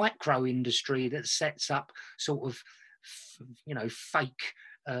micro industry that sets up sort of, fake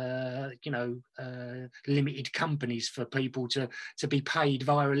limited companies for people to be paid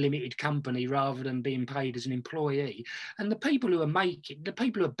via a limited company rather than being paid as an employee. And the people who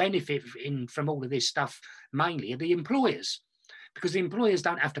are benefiting from all of this stuff mainly are the employers, because the employers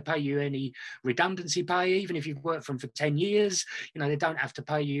don't have to pay you any redundancy pay, even if you've worked for them for 10 years. They don't have to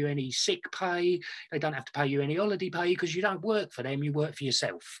pay you any sick pay. They don't have to pay you any holiday pay, because you don't work for them, you work for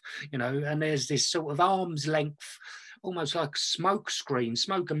yourself. And there's this sort of arm's length, almost like smoke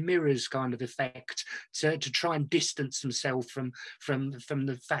and mirrors kind of effect to try and distance themselves from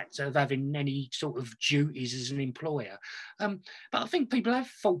the fact of having any sort of duties as an employer. But I think people have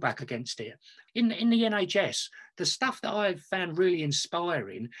fought back against it. In the NHS, the stuff that I've found really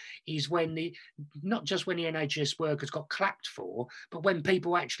inspiring is not just when the NHS workers got clapped for, but when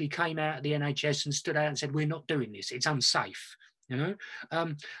people actually came out of the NHS and stood out and said, we're not doing this, it's unsafe.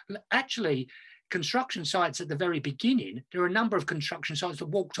 Actually, construction sites at the very beginning, there were a number of construction sites that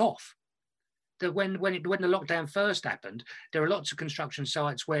walked off. That when the lockdown first happened, there were lots of construction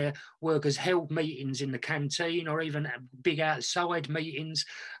sites where workers held meetings in the canteen or even big outside meetings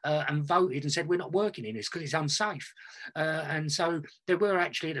and voted and said, we're not working in this because it's unsafe. And so there were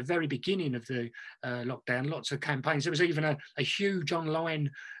actually at the very beginning of the lockdown, lots of campaigns. There was even a huge online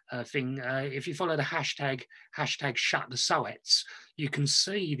thing. If you follow the hashtag shut the Soets, you can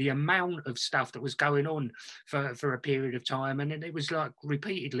see the amount of stuff that was going on for a period of time, and it was like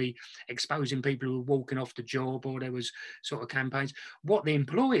repeatedly exposing people who were walking off the job, or there was sort of campaigns. What the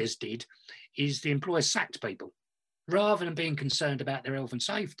employers did is the employers sacked people. Rather than being concerned about their health and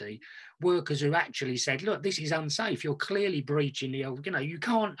safety, workers who actually said, look, this is unsafe, you're clearly breaching the, you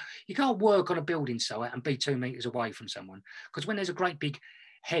can't work on a building site and be 2 meters away from someone, because when there's a great big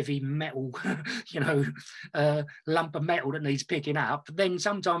heavy metal, lump of metal that needs picking up, then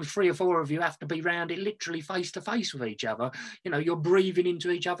sometimes 3 or 4 of you have to be round it literally face to face with each other. You're breathing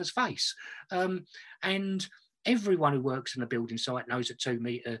into each other's face. And everyone who works in a building site knows that 2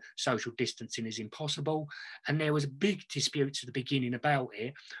 meter social distancing is impossible. And there was big disputes at the beginning about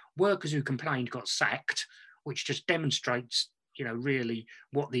it. Workers who complained got sacked, which just demonstrates, really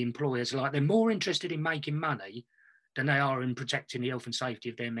what the employers are like. They're more interested in making money than they are in protecting the health and safety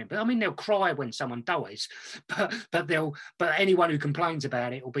of their members. I mean, they'll cry when someone dies, but anyone who complains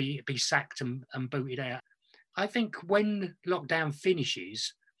about it will be sacked and booted out. I think when lockdown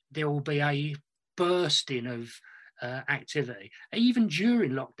finishes, there will be a bursting of activity. Even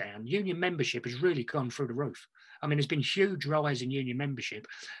during lockdown, union membership has really gone through the roof. I mean, there's been huge rise in union membership.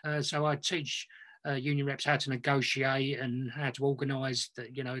 So I teach union reps how to negotiate and how to organise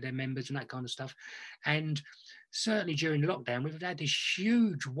their members and that kind of stuff. And certainly during lockdown, we've had this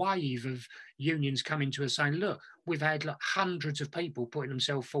huge wave of unions coming to us saying, look, we've had hundreds of people putting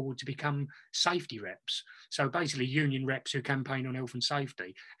themselves forward to become safety reps. So basically union reps who campaign on health and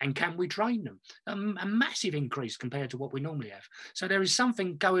safety. And can we train them? A massive increase compared to what we normally have. So there is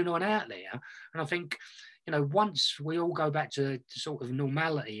something going on out there. And I think, once we all go back to sort of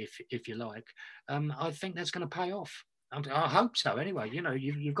normality, if you like, I think that's going to pay off. I hope so anyway.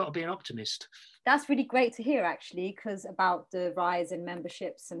 You've got to be an optimist. That's really great to hear, actually, because about the rise in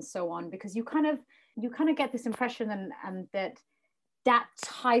memberships and so on, because you kind of, you kind of get this impression and that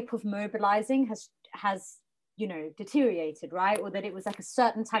type of mobilizing has deteriorated, right? Or that it was like a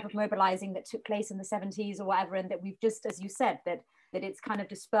certain type of mobilizing that took place in the 70s or whatever, and that we've just, as you said, that it's kind of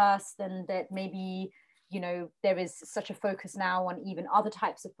dispersed, and that maybe there is such a focus now on even other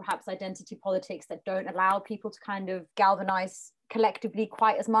types of perhaps identity politics that don't allow people to kind of galvanize collectively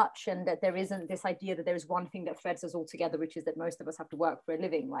quite as much, and that there isn't this idea that there is one thing that threads us all together, which is that most of us have to work for a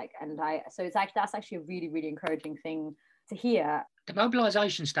living. So that's actually a really, really encouraging thing to hear. The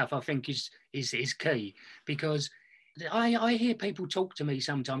mobilisation stuff, I think, is key, because I hear people talk to me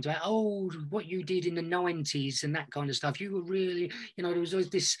sometimes about, oh, what you did in the 90s and that kind of stuff. You were really, there was always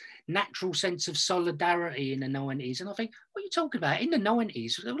this natural sense of solidarity in the 90s. And I think, what are you talking about? In the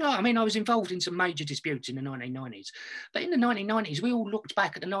 90s? I mean, I was involved in some major disputes in the 1990s. But in the 1990s, we all looked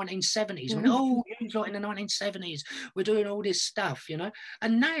back at the 1970s and went, oh, you lot in the 1970s, we're doing all this stuff,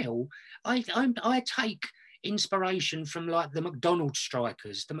 And now I take inspiration from like the McDonald's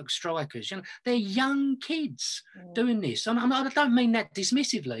strikers, the McStrikers. They're young kids doing this. I don't mean that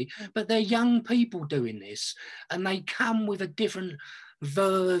dismissively, but they're young people doing this, and they come with a different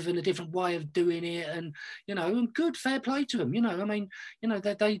verve and a different way of doing it, and and good, fair play to them. I mean,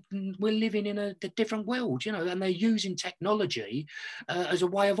 we're living in a different world, and they're using technology as a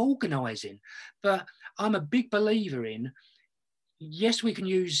way of organising. But I'm a big believer in, yes, we can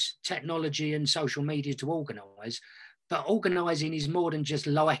use technology and social media to organise, but organising is more than just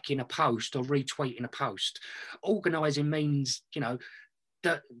liking a post or retweeting a post. Organising means,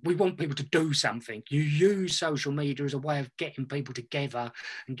 that we want people to do something. You use social media as a way of getting people together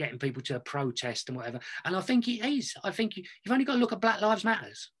and getting people to a protest and whatever. And I think it is. I think you've only got to look at Black Lives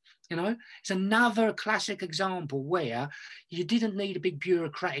Matters. It's another classic example where you didn't need a big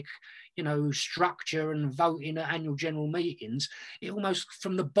bureaucratic structure and voting at annual general meetings. It almost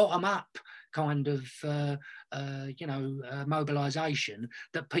from the bottom up kind of mobilisation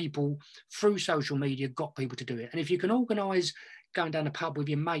that people through social media got people to do it. And if you can organise going down a pub with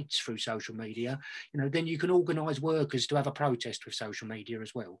your mates through social media, then you can organise workers to have a protest with social media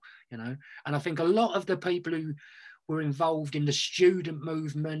as well. And I think a lot of the people who were involved in the student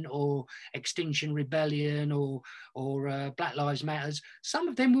movement or Extinction Rebellion or Black Lives Matters, some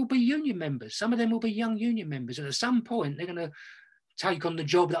of them will be union members. Some of them will be young union members. And at some point, they're going to take on the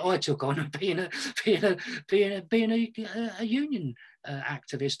job that I took on of being a union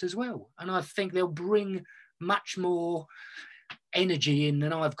activist as well. And I think they'll bring much more energy in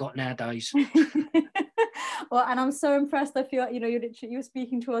than I've got nowadays. Well, and I'm so impressed. I feel you're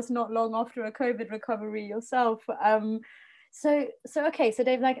speaking to us not long after a COVID recovery yourself. So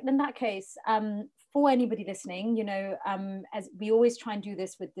Dave, like in that case, for anybody listening, as we always try and do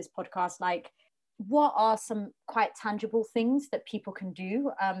this with this podcast, like, what are some quite tangible things that people can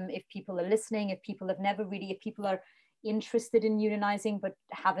do if people are listening, if people are interested in unionizing but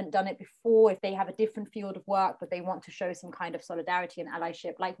haven't done it before, if they have a different field of work but they want to show some kind of solidarity and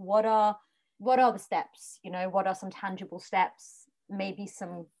allyship? Like, what are the steps? What are some tangible steps, maybe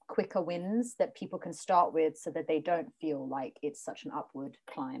some quicker wins that people can start with so that they don't feel like it's such an upward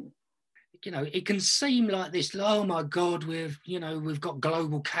climb? It can seem like this, oh my God, we've got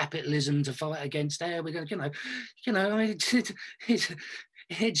global capitalism to fight against there. We're going to,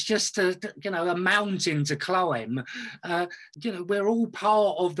 it's just a mountain to climb. We're all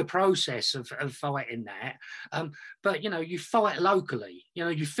part of the process of fighting that. But you fight locally.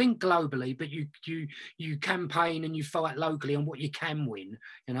 You think globally, but you campaign and you fight locally on what you can win.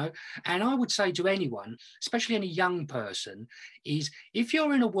 And I would say to anyone, especially any young person, is if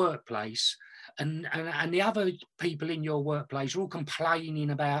you're in a workplace and the other people in your workplace are all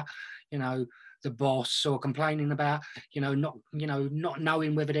complaining about, the boss, or complaining about, not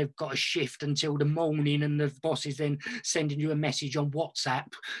knowing whether they've got a shift until the morning, and the boss is then sending you a message on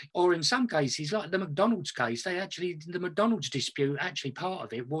WhatsApp. Or in some cases, like the McDonald's case, the McDonald's dispute, actually part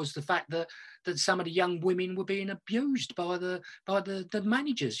of it was the fact that some of the young women were being abused by the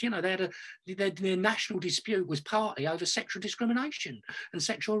managers. Their national dispute was partly over sexual discrimination and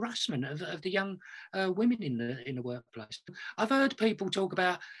sexual harassment of the young women in the workplace. I've heard people talk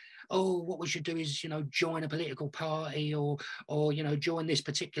about, oh, what we should do is, join a political party or join this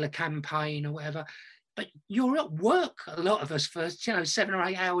particular campaign or whatever. But you're at work, a lot of us, for 7 or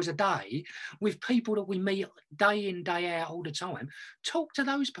 8 hours a day with people that we meet day in, day out all the time. Talk to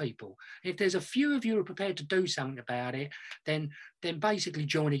those people. If there's a few of you who are prepared to do something about it, then basically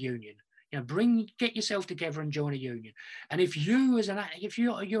join a union. Get yourself together and join a union. And if you're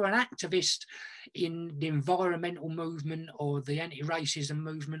an activist in the environmental movement or the anti-racism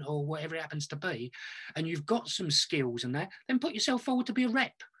movement or whatever it happens to be, and you've got some skills and that, then put yourself forward to be a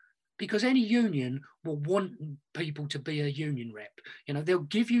rep. because any union will want people to be a union rep. You know, they'll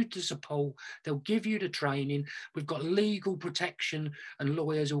give you the support, they'll give you the training. We've got legal protection and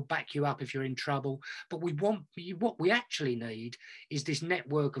lawyers will back you up if you're in trouble. But what we actually need is this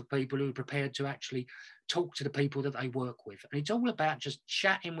network of people who are prepared to actually talk to the people that they work with. And it's all about just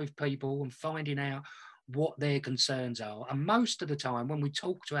chatting with people and finding out what their concerns are. And most of the time when we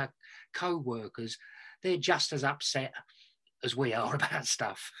talk to our co-workers, they're just as upset as we are about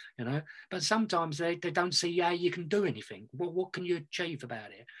stuff, you know, but sometimes they don't see how you can do anything. What can you achieve about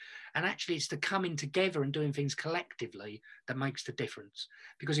it? And actually it's the coming together and doing things collectively that makes the difference.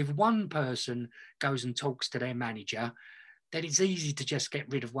 Because if one person goes and talks to their manager, then it's easy to just get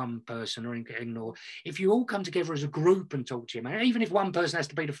rid of one person or ignore. If you all come together as a group and talk to your manager, even if one person has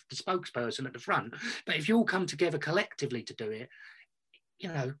to be the spokesperson at the front, but if you all come together collectively to do it, you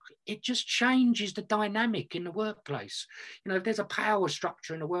know, it just changes the dynamic in the workplace. You know, if there's a power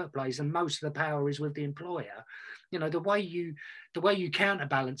structure in the workplace and most of the power is with the employer, you know, the way you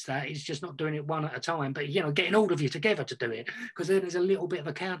counterbalance that is just not doing it one at a time, but, you know, getting all of you together to do it, because then there's a little bit of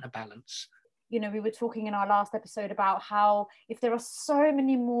a counterbalance. You know, we were talking in our last episode about how if there are so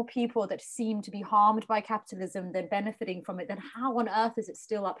many more people that seem to be harmed by capitalism than benefiting from it, then how on earth is it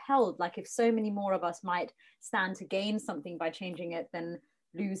still upheld? Like, if so many more of us might stand to gain something by changing it than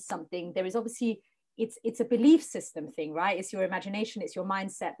lose something, there is obviously, it's a belief system thing, right? It's your imagination, it's your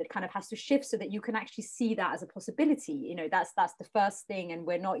mindset that kind of has to shift so that you can actually see that as a possibility. You know, that's the first thing, and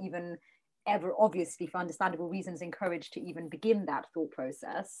we're not even ever, obviously for understandable reasons, encouraged to even begin that thought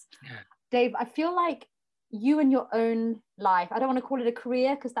process. Yeah. Dave, I feel like you in your own life, I don't want to call it a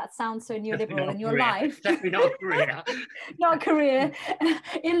career because that sounds so neoliberal, in your life. Definitely not a career. Not a career.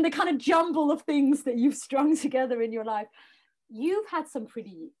 In the kind of jumble of things that you've strung together in your life, you've had some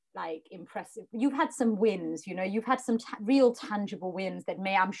pretty impressive, you've had some wins, you know, you've had some real tangible wins that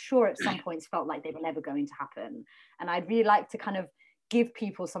I'm sure at some points felt like they were never going to happen. And I'd really like to kind of give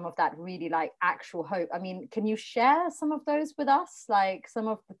people some of that really actual hope. I mean, can you share some of those with us? Like some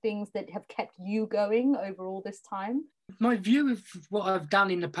of the things that have kept you going over all this time? My view of what I've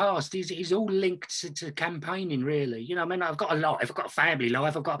done in the past is all linked to campaigning, really. You know, I mean, I've got a life, I've got a family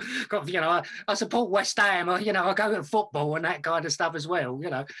life, I've got you know, I support West Ham, you know, I go to football and that kind of stuff as well, you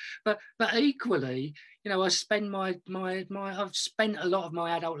know. But equally, you know, I've spent a lot of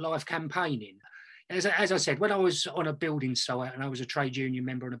my adult life campaigning. As I said, when I was on a building site and I was a trade union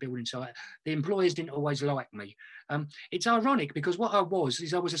member on a building site, the employers didn't always like me. It's ironic because what I was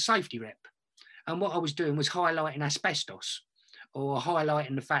a safety rep. And what I was doing was highlighting asbestos, or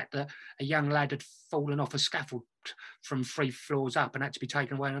highlighting the fact that a young lad had fallen off a scaffold from 3 floors up and had to be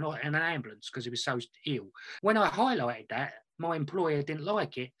taken away in an ambulance because he was so ill. When I highlighted that, my employer didn't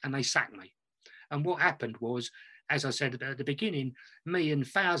like it and they sacked me. And what happened was, as I said at the beginning, me and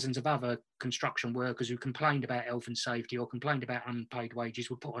thousands of other construction workers who complained about health and safety or complained about unpaid wages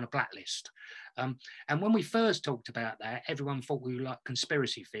were put on a blacklist. And when we first talked about that, everyone thought we were like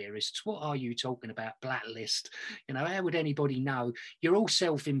conspiracy theorists. What are you talking about, blacklist? You know, how would anybody know? You're all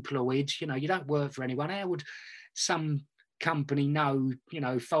self-employed, you know, you don't work for anyone. How would some company know, you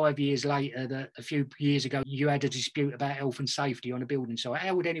know, 5 years later that a few years ago you had a dispute about health and safety on a building site?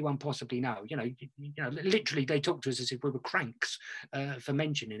 How would anyone possibly know? You know, literally they talked to us as if we were cranks for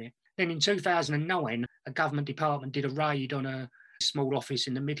mentioning it. Then in 2009, a government department did a raid on a small office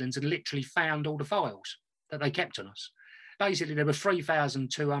in the Midlands and literally found all the files that they kept on us. Basically, there were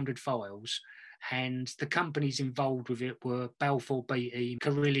 3,200 files. And the companies involved with it were Balfour Beatty,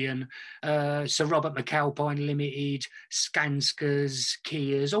 Carillion, Sir Robert McAlpine Limited, Skanskas,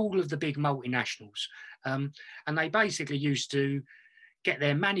 Kias, all of the big multinationals. And they basically used to get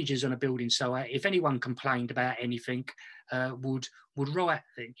their managers on a building site. If anyone complained about anything, would write,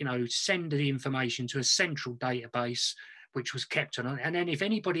 you know, send the information to a central database which was kept on. And then if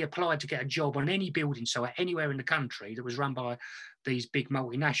anybody applied to get a job on any building site anywhere in the country that was run by these big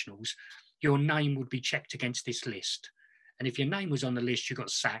multinationals, your name would be checked against this list. And if your name was on the list, you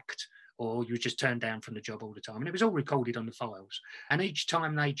got sacked or you were just turned down from the job all the time. And it was all recorded on the files. And each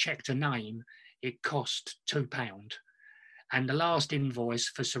time they checked a name, it cost £2. And the last invoice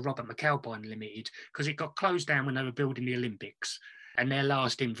for Sir Robert McAlpine Limited, because it got closed down when they were building the Olympics, and their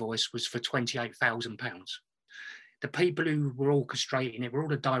last invoice was for £28,000. The people who were orchestrating it were all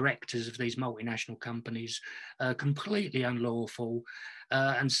the directors of these multinational companies, completely unlawful.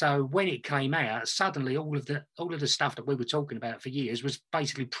 And so when it came out, suddenly all of the stuff that we were talking about for years was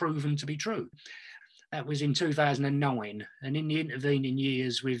basically proven to be true. That was in 2009, and in the intervening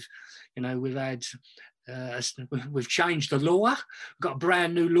years, we've had we've changed the law. We've got a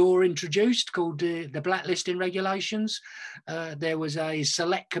brand new law introduced called the blacklisting regulations. There was a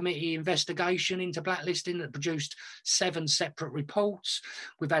select committee investigation into blacklisting that produced 7 separate reports.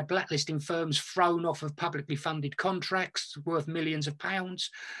 We've had blacklisting firms thrown off of publicly funded contracts worth millions of pounds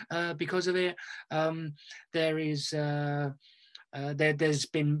because of it. There's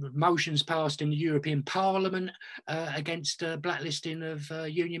been motions passed in the European Parliament against blacklisting of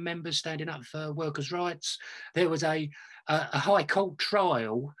union members standing up for workers' rights. There was a High Court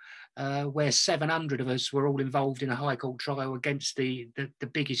trial where 700 of us were all involved in a High Court trial against the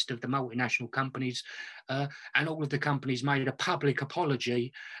biggest of the multinational companies. And all of the companies made a public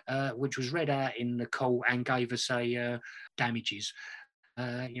apology, which was read out in the court and gave us damages.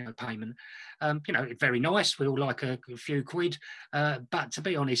 Payment. Very nice. We all like a few quid. But to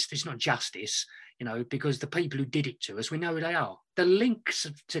be honest, it's not justice, because the people who did it to us, we know who they are. The links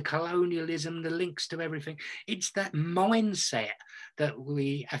to colonialism, the links to everything, it's that mindset that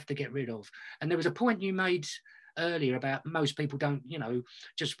we have to get rid of. And there was a point you made earlier about most people don't,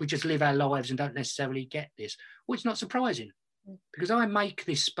 we just live our lives and don't necessarily get this. Well, it's not surprising, because I make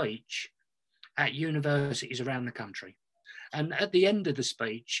this speech at universities around the country. And at the end of the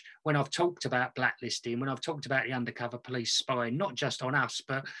speech, when I've talked about blacklisting, when I've talked about the undercover police spying, not just on us,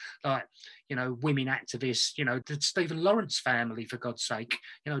 but women activists, the Stephen Lawrence family, for God's sake,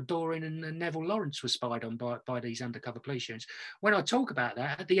 Doreen and Neville Lawrence were spied on by these undercover police units. When I talk about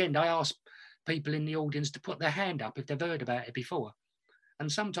that, at the end, I ask people in the audience to put their hand up if they've heard about it before.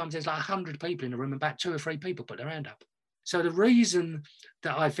 And sometimes there's like 100 people in the room and about 2 or 3 people put their hand up. So the reason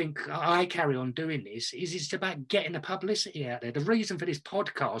that I think I carry on doing this is it's about getting the publicity out there. The reason for this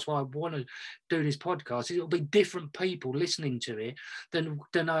podcast, why I want to do this podcast, is it'll be different people listening to it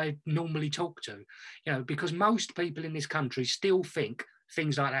than I normally talk to, because most people in this country still think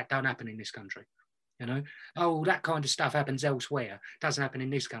things like that don't happen in this country. Oh, that kind of stuff happens elsewhere. It doesn't happen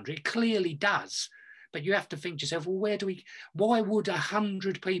in this country. It clearly does. But you have to think to yourself, well, why would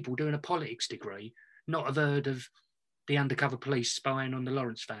 100 people doing a politics degree not have heard of the undercover police spying on the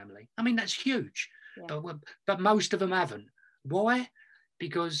Lawrence family? I mean, that's huge. Yeah. But most of them haven't. Why?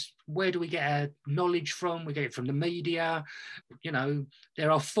 Because where do we get our knowledge from? We get it from the media.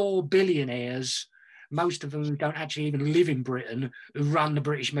 There are 4 billionaires, most of them who don't actually even live in Britain, who run the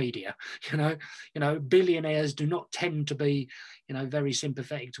British media. Billionaires do not tend to be, very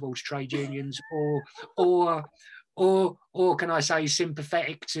sympathetic towards trade unions or can I say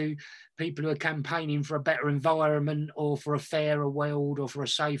sympathetic to people who are campaigning for a better environment or for a fairer world or for a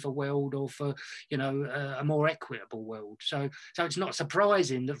safer world or for, a more equitable world. So it's not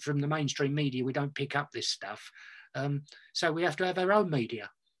surprising that from the mainstream media, we don't pick up this stuff. So we have to have our own media.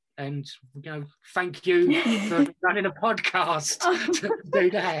 And, thank you for running a podcast to do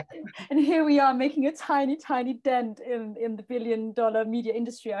that. And here we are making a tiny, tiny dent in the billion-dollar media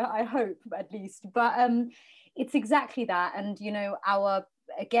industry, I hope, at least. But it's exactly that. And, our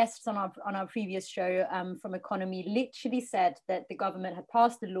guests on our previous show from Economy literally said that the government had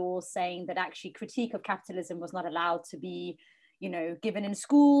passed a law saying that actually critique of capitalism was not allowed to be given in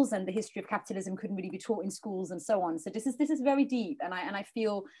schools, and the history of capitalism couldn't really be taught in schools and so on. So this is very deep. And I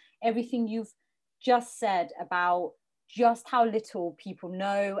feel everything you've just said about just how little people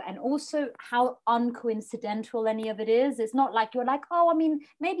know, and also how uncoincidental any of it is. It's not like you're like, oh, I mean,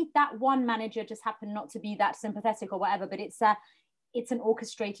 maybe that one manager just happened not to be that sympathetic or whatever, but it's an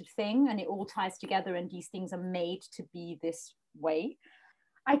orchestrated thing, and it all ties together, and these things are made to be this way.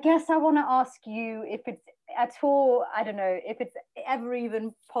 I guess I want to ask you if it's at all, I don't know, if it's ever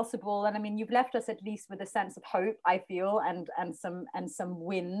even possible. And I mean, you've left us at least with a sense of hope, I feel, and some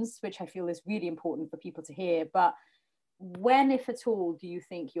wins, which I feel is really important for people to hear. But when, if at all, do you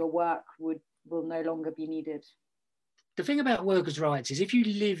think your work will no longer be needed? The thing about workers' rights is if you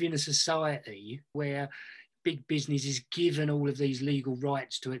live in a society where big business is given all of these legal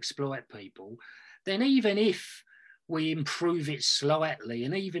rights to exploit people, then even if we improve it slightly,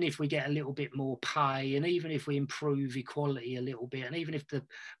 and even if we get a little bit more pay, and even if we improve equality a little bit, and even if the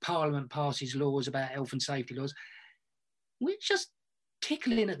Parliament passes laws about health and safety laws, we're just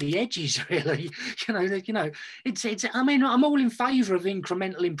tickling at the edges, really. It's. I mean, I'm all in favour of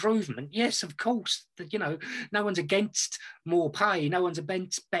incremental improvement. Yes, of course. No one's against more pay. No one's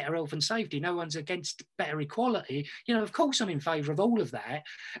against better health and safety. No one's against better equality. Of course, I'm in favour of all of that,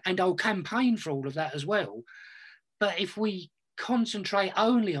 and I'll campaign for all of that as well. But if we concentrate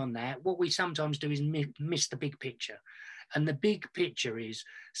only on that, what we sometimes do is miss the big picture. And the big picture is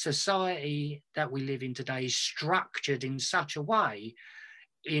society that we live in today is structured in such a way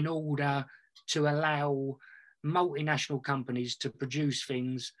in order to allow multinational companies to produce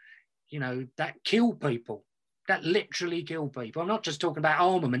things that kill people. That literally kill people. I'm not just talking about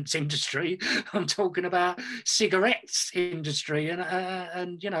armaments industry. I'm talking about cigarettes industry and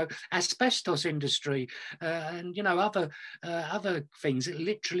asbestos industry and other things that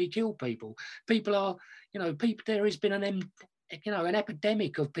literally kill people. People are there has been an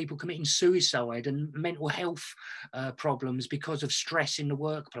epidemic of people committing suicide and mental health problems because of stress in the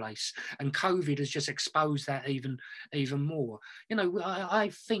workplace, and COVID has just exposed that even more. I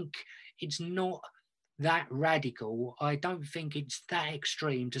think it's not that radical. I don't think it's that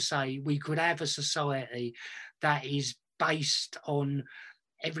extreme to say we could have a society that is based on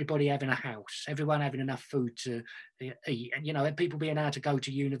everybody having a house, everyone having enough food to eat, and people being able to go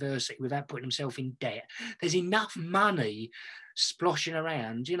to university without putting themselves in debt. There's enough money sploshing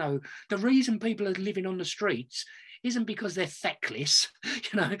around. The reason people are living on the streets isn't because they're feckless,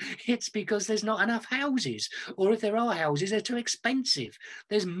 it's because there's not enough houses, or if there are houses, they're too expensive.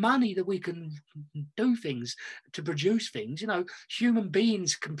 There's money that we can do things to produce things. Human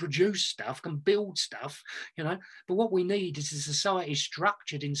beings can produce stuff, can build stuff, but what we need is a society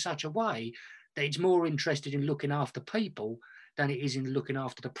structured in such a way that it's more interested in looking after people than it is in looking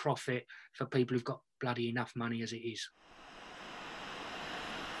after the profit for people who've got bloody enough money as it is.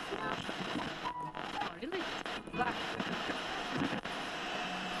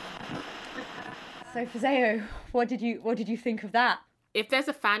 So Fezeo, what did you think of that? If there's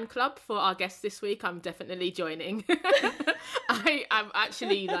a fan club for our guests this week, I'm definitely joining. I'm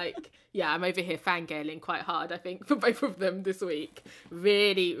actually I'm over here fangirling quite hard, I think, for both of them this week.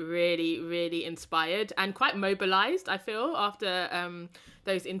 Really, really, really inspired and quite mobilised, I feel, after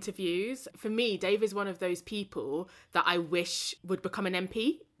those interviews. For me, Dave is one of those people that I wish would become an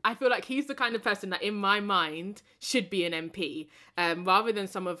MP. I feel like he's the kind of person that in my mind should be an MP, rather than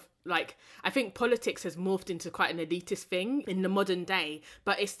some of I think politics has morphed into quite an elitist thing in the modern day,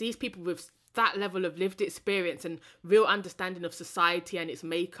 but it's these people with that level of lived experience and real understanding of society and its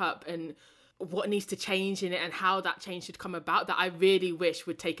makeup and what needs to change in it and how that change should come about that I really wish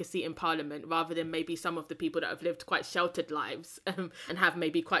would take a seat in Parliament, rather than maybe some of the people that have lived quite sheltered lives and have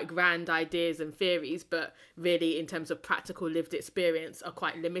maybe quite grand ideas and theories, but really in terms of practical lived experience are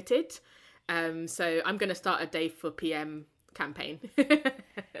quite limited. So I'm going to start a Dave for PM campaign.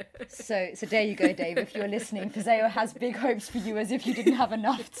 So there you go, Dave. If you're listening, Fezeo has big hopes for you, as if you didn't have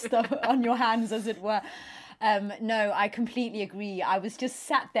enough stuff on your hands, as it were. No, I completely agree. I was just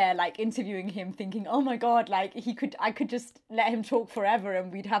sat there interviewing him thinking, oh my God, I could just let him talk forever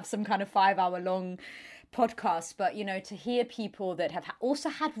and we'd have some kind of 5-hour long podcast. But, to hear people that have also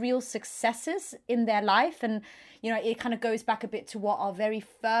had real successes in their life, and, it kind of goes back a bit to what our very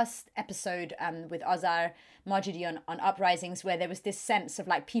first episode with Azar Majidi on uprisings, where there was this sense of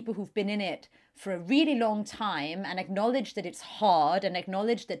people who've been in it for a really long time and acknowledge that it's hard and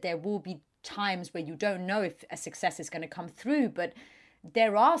acknowledge that there will be times where you don't know if a success is going to come through, but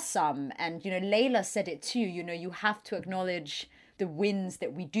there are some. And Layla said it too, you have to acknowledge the wins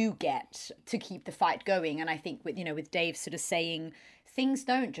that we do get to keep the fight going. And I think with Dave sort of saying things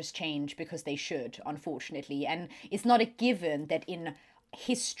don't just change because they should, unfortunately, and it's not a given that in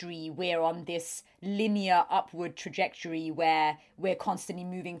history we're on this linear upward trajectory where we're constantly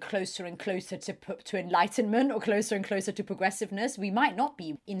moving closer and closer to enlightenment or closer and closer to progressiveness. We might not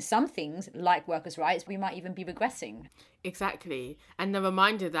be. In some things like workers' rights, we might even be regressing. Exactly. And the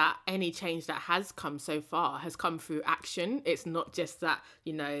reminder that any change that has come so far has come through action. It's not just that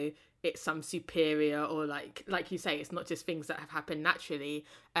it's some superior, or like you say, it's not just things that have happened naturally.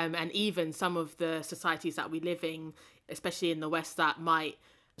 And even some of the societies that we live in, especially in the West, that might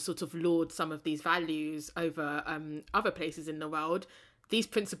sort of laud some of these values over other places in the world. These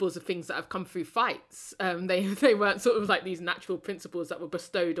principles are things that have come through fights. They weren't sort of these natural principles that were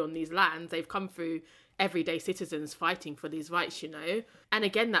bestowed on these lands. They've come through everyday citizens fighting for these rights, And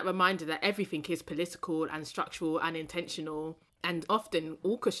again, that reminder that everything is political and structural and intentional and often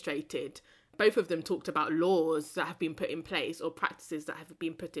orchestrated. Both of them talked about laws that have been put in place or practices that have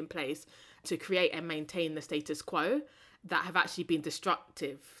been put in place to create and maintain the status quo that have actually been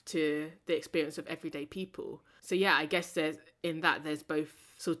destructive to the experience of everyday people. So yeah, I guess there's both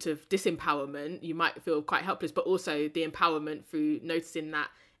sort of disempowerment, you might feel quite helpless, but also the empowerment through noticing that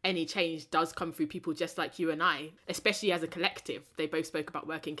any change does come through people just like you and I, especially as a collective. They both spoke about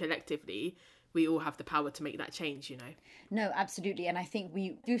working collectively. We all have the power to make that change, No, absolutely. And I think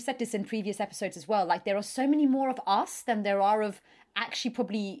we've said this in previous episodes as well. There are so many more of us than there are of actually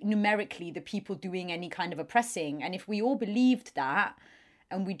probably numerically the people doing any kind of oppressing. And if we all believed that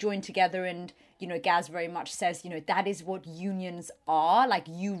and we joined together and you know, Gaz very much says, you know, that is what unions are. Like,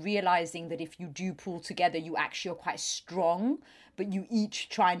 you realizing that if you do pull together, you actually are quite strong, but you each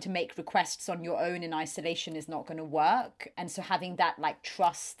trying to make requests on your own in isolation is not going to work. And so having that like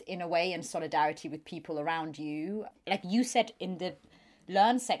trust in a way and solidarity with people around you, like you said in the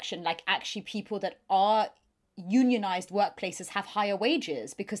Learn section, like actually people that are unionized workplaces have higher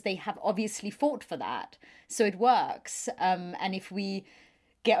wages because they have obviously fought for that. So it works. And if we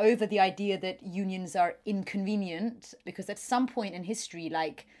get over the idea that unions are inconvenient, because at some point in history,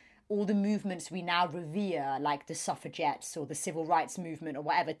 like all the movements we now revere, like the suffragettes or the civil rights movement or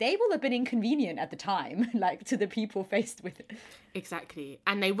whatever, they will have been inconvenient at the time, like to the people faced with it. Exactly.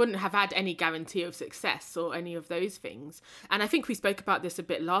 And they wouldn't have had any guarantee of success or any of those things. And I think we spoke about this a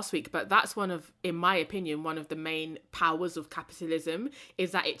bit last week, but that's one of, in my opinion, one of the main powers of capitalism,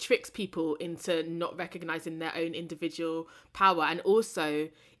 is that it tricks people into not recognizing their own individual power, and also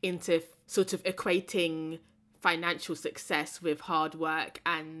into sort of equating financial success with hard work,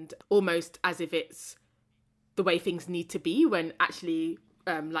 and almost as if it's the way things need to be, when actually,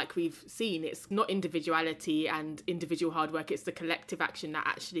 like we've seen, it's not individuality and individual hard work, it's the collective action that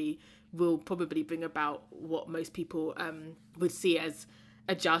actually will probably bring about what most people would see as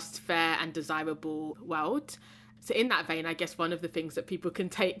a just, fair and desirable world. So in that vein, I guess one of the things that people can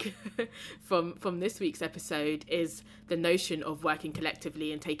take from this week's episode is the notion of working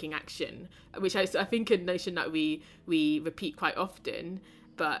collectively and taking action, which I think a notion that we repeat quite often,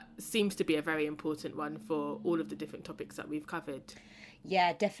 but seems to be a very important one for all of the different topics that we've covered.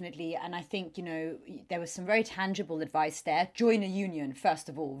 Yeah, definitely. And I think, you know, there was some very tangible advice there. Join a union, first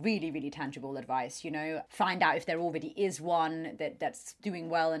of all, really, really tangible advice, you know, find out if there already is one that's doing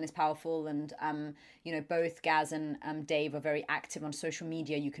well and is powerful. And, you know, both Gaz and Dave are very active on social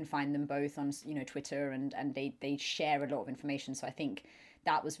media. You can find them both on, you know, Twitter, and they share a lot of information. So I think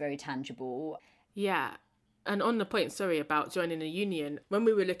that was very tangible. Yeah. And on the point, about joining a union, when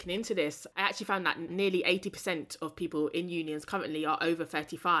we were looking into this, I actually found that nearly 80% of people in unions currently are over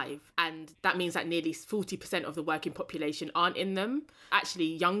 35. And that means that nearly 40% of the working population aren't in them.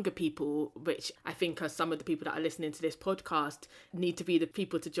 Actually, younger people, which I think are some of the people that are listening to this podcast, need to be the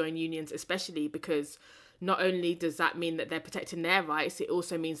people to join unions, especially because not only does that mean that they're protecting their rights, it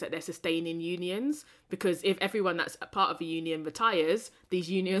also means that they're sustaining unions. Because if everyone that's a part of a union retires, these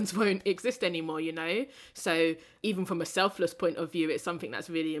unions won't exist anymore, you know? So even from a selfless point of view, it's something that's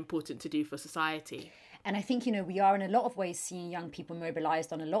really important to do for society. And I think, you know, we are in a lot of ways seeing young people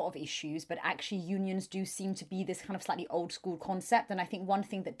mobilised on a lot of issues, but actually unions do seem to be this kind of slightly old school concept. And I think one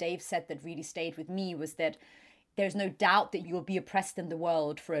thing that Dave said that really stayed with me was that there's no doubt that you will be oppressed in the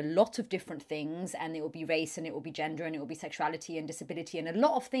world for a lot of different things, and it will be race, and it will be gender, and it will be sexuality and disability and a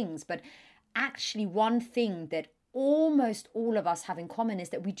lot of things. But actually one thing that almost all of us have in common is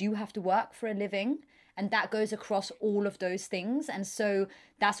that we do have to work for a living, and that goes across all of those things. And so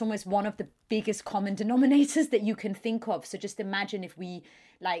that's almost one of the biggest common denominators that you can think of. So just imagine if we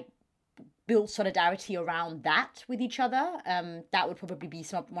like build solidarity around that with each other. That would probably be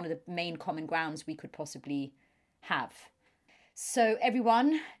one of the main common grounds we could possibly have. So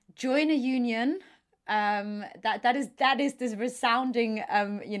everyone, join a union. That is this resounding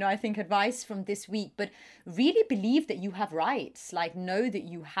you know, I think advice from this week. But really believe that you have rights. Like, know that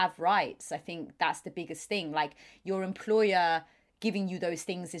you have rights. I think that's the biggest thing. Like, your employer giving you those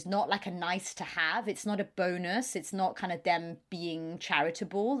things is not like a nice to have. It's not a bonus. It's not kind of them being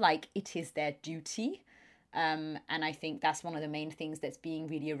charitable. Like, it is their duty. And I think that's one of the main things that's being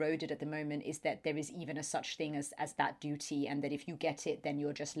really eroded at the moment, is that there is even a such thing as that duty, and that if you get it, then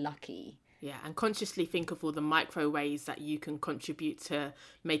you're just lucky. Yeah, and consciously think of all the micro ways that you can contribute to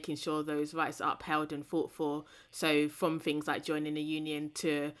making sure those rights are upheld and fought for. So from things like joining a union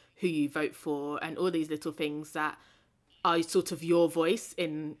to who you vote for, and all these little things that are sort of your voice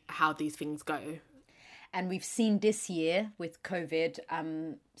in how these things go. And we've seen this year with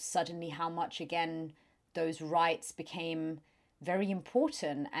COVID, suddenly how much, again, those rights became very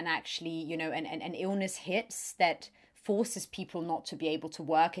important. And actually, you know, an illness hits that forces people not to be able to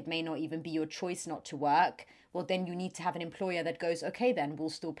work. It may not even be your choice not to work. Well, then you need to have an employer that goes, okay, then we'll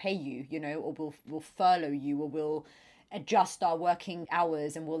still pay you, you know, or we'll furlough you, or we'll adjust our working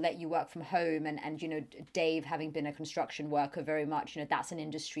hours and we'll let you work from home. And you know, Dave, having been a construction worker very much, you know, that's an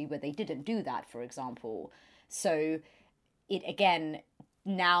industry where they didn't do that, for example. So it, again,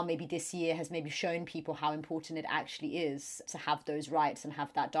 now maybe this year has maybe shown people how important it actually is to have those rights and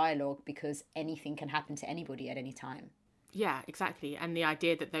have that dialogue, because anything can happen to anybody at any time. Yeah, exactly. And the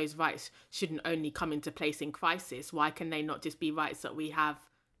idea that those rights shouldn't only come into place in crisis. Why can they not just be rights that we have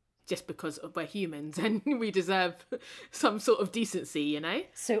just because we're humans and we deserve some sort of decency, you know?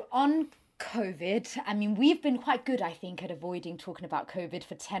 So on COVID. I mean, we've been quite good, I think, at avoiding talking about COVID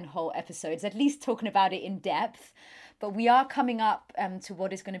for 10 whole episodes, at least talking about it in depth. But we are coming up to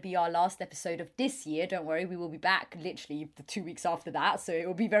what is going to be our last episode of this year. Don't worry, we will be back literally the 2 weeks after that, so it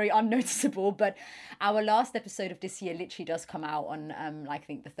will be very unnoticeable. But our last episode of this year literally does come out on, I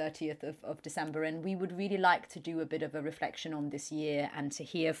think, the 30th of December. And we would really like to do a bit of a reflection on this year and to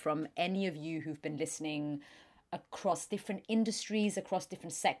hear from any of you who've been listening across different industries, across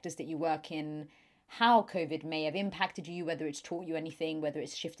different sectors that you work in, how COVID may have impacted you, whether it's taught you anything, whether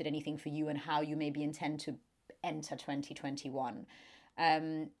it's shifted anything for you, and how you maybe intend to enter 2021.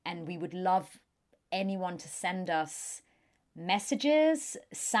 And we would love anyone to send us messages,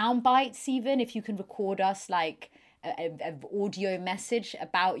 sound bites even, if you can record us like an audio message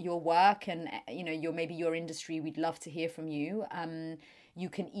about your work and maybe your industry. We'd love to hear from you. You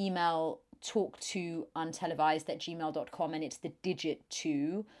can email talk2untelevised@gmail.com, and it's the digit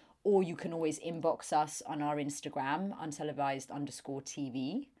 2, or you can always inbox us on our Instagram,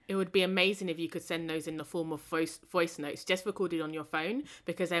 untelevised_TV. It would be amazing if you could send those in the form of voice notes, just recorded on your phone,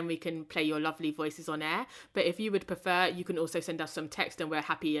 because then we can play your lovely voices on air. But if you would prefer, you can also send us some text, and we're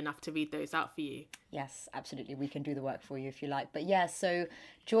happy enough to read those out for you. Yes, absolutely. We can do the work for you if you like. But yeah, so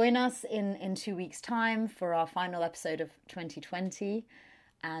join us in 2 weeks' time for our final episode of 2020.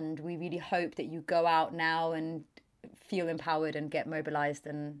 And we really hope that you go out now and feel empowered and get mobilized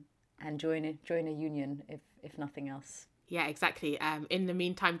and join a union, if nothing else. Yeah, exactly. In the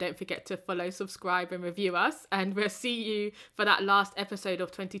meantime, don't forget to follow, subscribe and review us. And we'll see you for that last episode of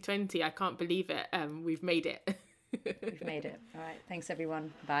 2020. I can't believe it. We've made it. We've made it. All right. Thanks,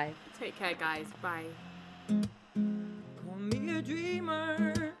 everyone. Bye. Take care, guys. Bye. Call me a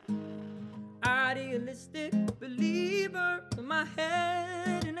dreamer, idealistic believer, with my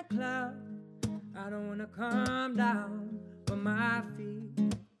head in a cloud. I don't want to come down, but my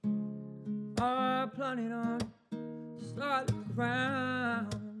feet are planning on solid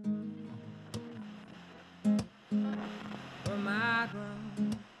ground.